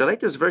 And from the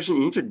latest version,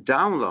 you need to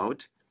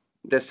download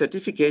the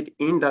certificate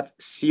in that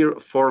SIR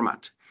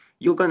format.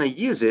 You're going to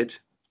use it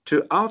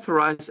to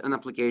authorize an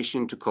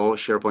application to call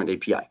SharePoint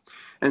API.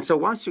 And so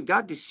once you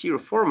got this SIR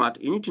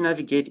format, you need to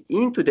navigate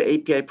into the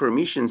API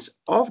permissions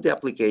of the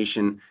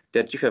application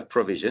that you have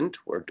provisioned.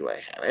 Where do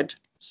I have it?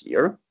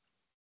 Here.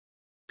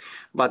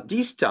 But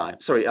this time,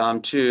 sorry,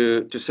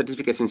 to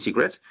certificates and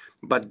secrets.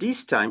 But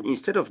this time,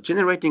 instead of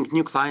generating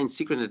new client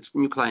secret,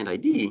 new client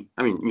ID,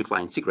 new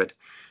client secret,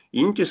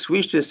 you need to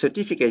switch to the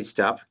certificates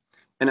tab.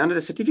 And under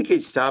the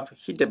certificates tab,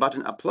 hit the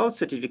button upload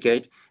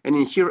certificate, and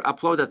in here,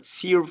 upload that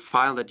SIR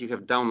file that you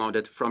have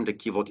downloaded from the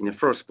Key Vault in the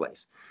first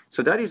place.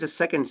 So that is the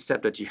second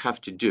step that you have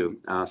to do,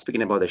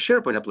 speaking about the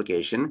SharePoint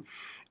application.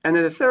 And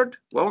then the third,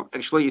 well,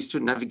 actually is to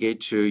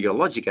navigate to your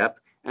Logic app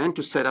and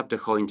to set up the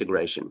whole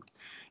integration.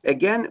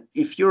 Again,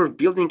 if you're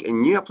building a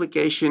new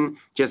application,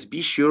 just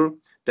be sure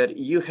that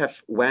you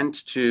have gone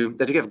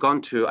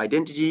to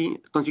identity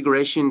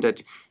configuration,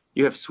 that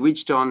you have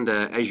switched on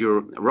the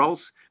Azure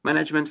roles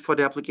management for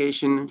the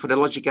application, for the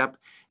Logic app,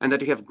 and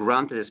that you have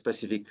granted a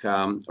specific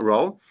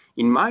role.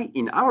 In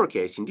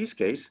this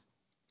case,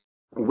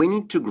 we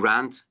need to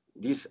grant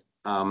this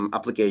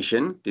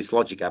application, this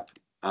Logic app,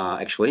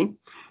 actually,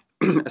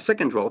 a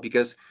second role,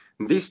 because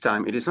this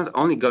time it is not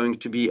only going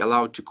to be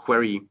allowed to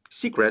query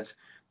secrets,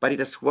 but it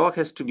as well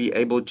has to be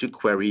able to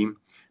query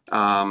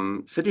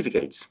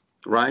certificates,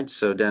 right?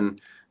 So then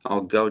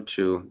I'll go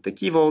to the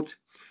Key Vault,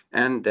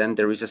 and then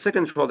there is a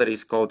second role that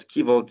is called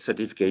Key Vault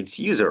Certificates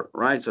User,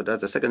 right? So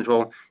that's the second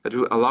role that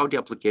will allow the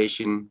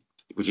application,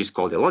 which is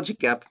called a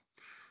logic app,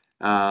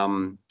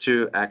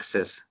 to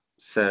access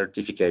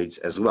certificates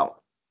as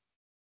well.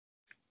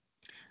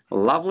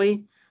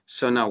 Lovely.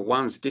 So now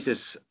once this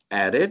is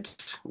added,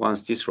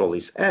 once this role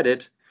is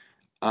added,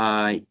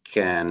 I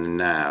can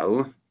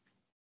now,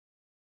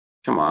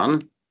 come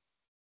on,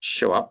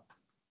 show up.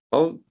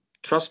 Well,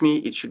 trust me,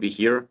 it should be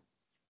here.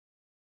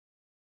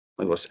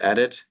 It was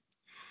added.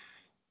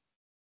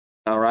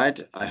 All right,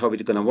 I hope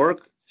it's gonna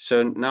work.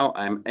 So now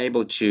I'm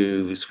able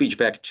to switch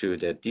back to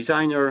the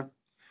designer.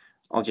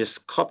 I'll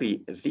just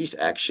copy this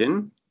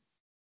action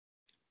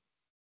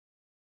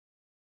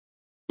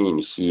in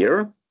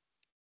here.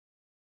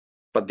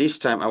 But this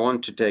time I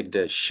want to take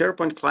the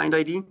SharePoint client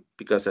ID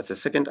because that's a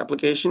second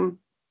application.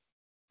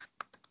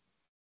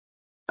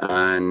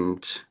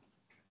 And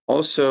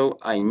also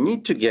I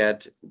need to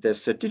get the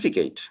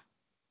certificate.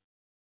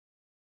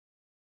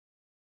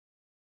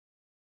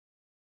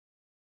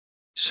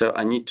 So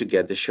I need to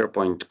get the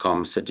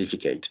SharePoint.com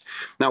certificate.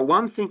 Now,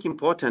 one thing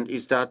important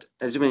is that,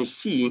 as you may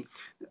see,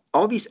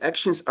 all these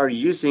actions are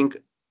using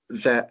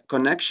the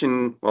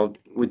connection, well,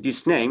 with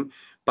this name,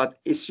 but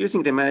it's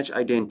using the managed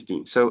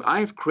identity. So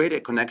I've created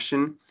a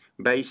connection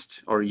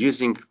based or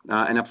using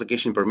an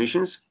application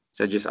permissions,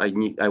 such as I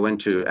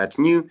went to add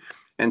new,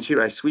 and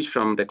here I switched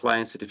from the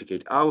client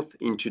certificate auth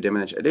into the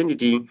managed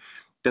identity.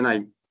 Then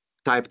I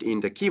typed in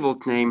the Key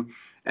Vault name,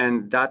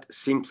 and that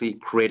simply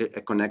created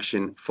a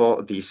connection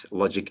for this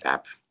logic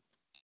app.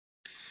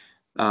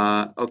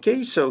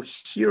 Okay, so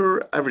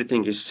here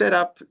everything is set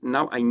up.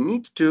 Now I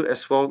need to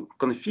as well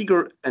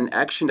configure an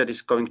action that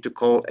is going to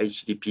call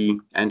HTTP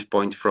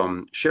endpoint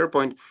from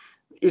SharePoint.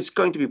 It's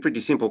going to be a pretty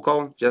simple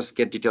call, just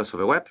get details of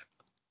a web.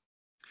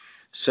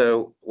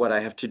 So what I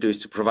have to do is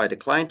to provide a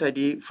client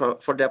ID for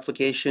the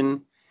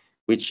application,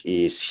 which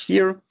is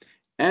here.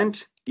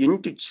 And you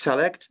need to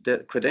select the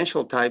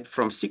credential type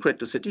from secret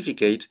to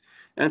certificate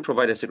and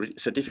provide a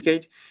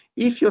certificate.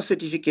 If your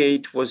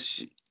certificate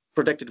was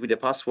protected with a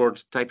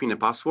password, type in a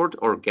password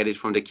or get it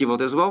from the Key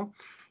Vault as well.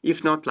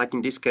 If not, like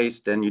in this case,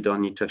 then you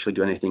don't need to actually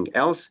do anything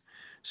else.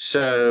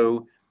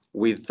 So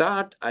with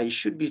that, I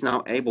should be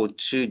now able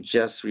to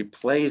just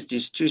replace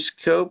these two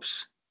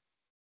scopes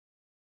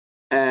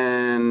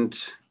and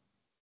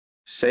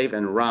save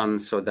and run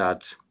so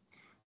that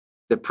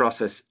the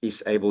process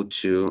is able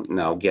to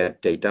now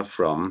get data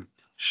from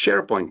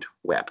SharePoint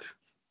web.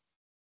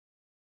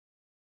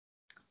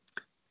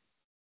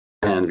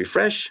 And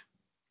refresh,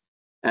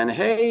 and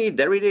hey,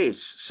 there it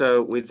is.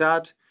 So with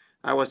that,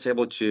 I was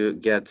able to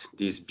get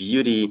this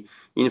beauty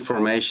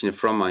information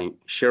from my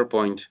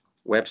SharePoint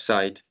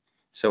website.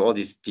 So all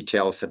these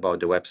details about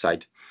the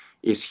website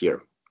is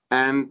here.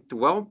 And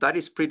well, that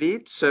is pretty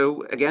it.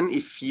 So again,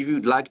 if you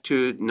would like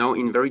to know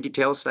in very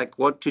details, like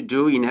what to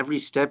do in every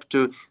step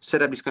to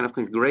set up this kind of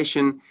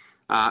configuration,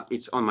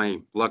 it's on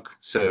my blog.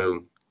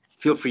 So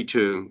feel free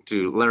to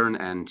learn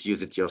and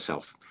use it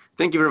yourself.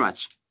 Thank you very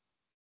much.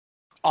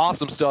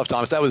 Awesome stuff,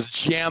 Thomas. That was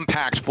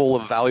jam-packed full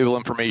of valuable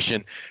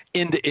information,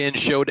 end-to-end,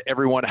 showed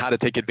everyone how to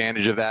take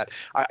advantage of that.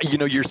 You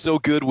know, you're so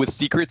good with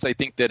secrets. I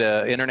think that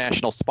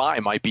international spy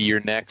might be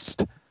your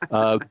next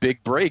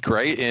big break,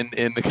 right, in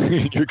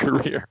your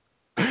career.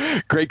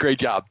 Great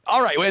job.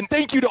 All right, and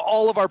thank you to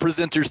all of our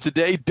presenters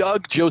today.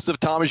 Doug, Joseph,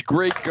 Tomasz,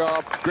 great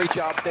job.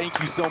 Thank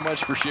you so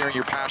much for sharing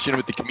your passion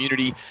with the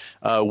community.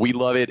 We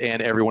love it,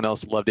 and everyone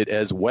else loved it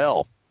as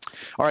well.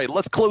 All right,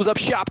 let's close up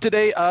shop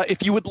today.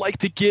 If you would like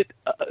to get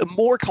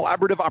more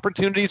collaborative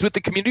opportunities with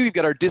the community, we've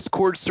got our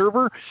Discord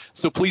server,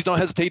 so please don't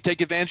hesitate to take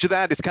advantage of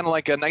that. It's kind of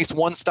like a nice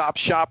one-stop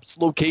shop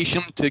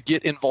location to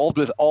get involved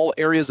with all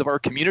areas of our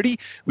community.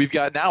 We've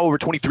got now over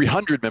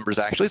 2,300 members,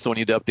 actually, so we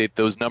need to update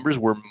those numbers.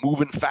 We're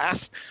moving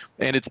fast,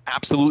 and it's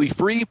absolutely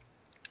free.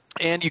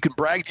 And you can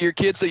brag to your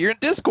kids that you're in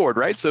Discord,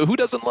 right? So who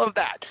doesn't love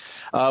that?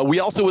 We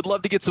also would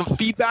love to get some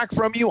feedback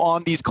from you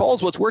on these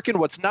calls, what's working,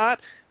 what's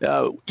not.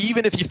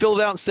 Even if you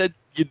filled it out and said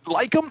you'd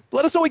like them,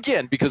 let us know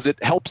again, because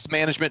it helps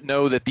management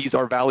know that these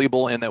are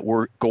valuable and that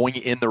we're going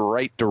in the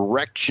right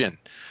direction.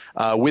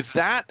 With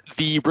that,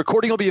 the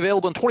recording will be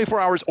available in 24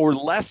 hours or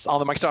less on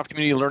the Microsoft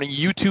Community Learning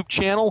YouTube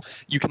channel.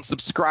 You can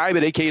subscribe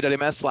at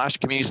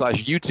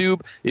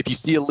aka.ms/community/YouTube. If you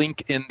see a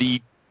link in the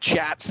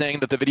chat saying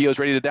that the video is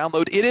ready to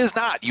download, it is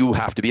not. You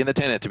have to be in the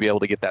tenant to be able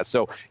to get that.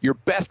 So your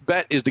best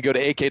bet is to go to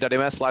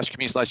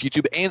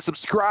ak.ms/community/YouTube and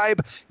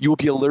subscribe. You will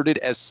be alerted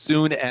as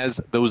soon as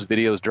those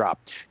videos drop.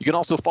 You can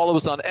also follow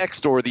us on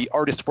X, or the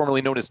artist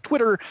formerly known as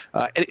Twitter,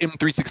 at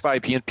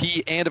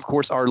M365PNP, and of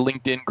course our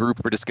LinkedIn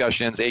group for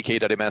discussions,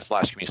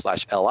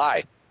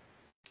 ak.ms/community/li.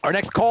 Our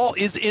next call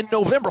is in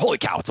November. Holy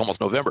cow, it's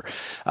almost November.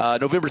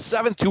 November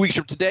 7th, 2 weeks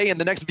from today. And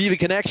the next Viva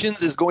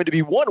Connections is going to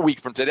be 1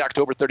 week from today,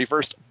 October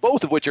 31st,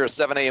 both of which are at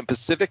 7 a.m.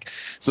 Pacific.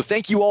 So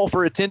thank you all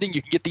for attending.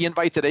 You can get the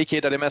invites at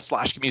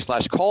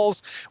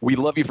ak.ms/community/calls. We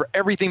love you for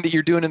everything that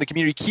you're doing in the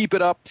community. Keep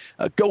it up.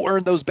 Go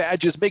earn those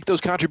badges. Make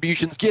those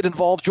contributions. Get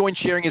involved. Join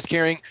Sharing is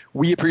Caring.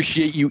 We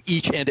appreciate you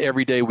each and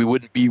every day. We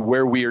wouldn't be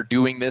where we are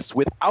doing this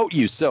without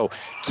you. So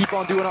keep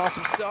on doing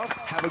awesome stuff.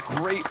 Have a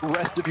great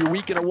rest of your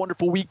week and a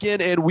wonderful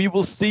weekend. And we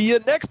will see you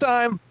next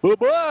time.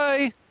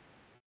 Bye-bye.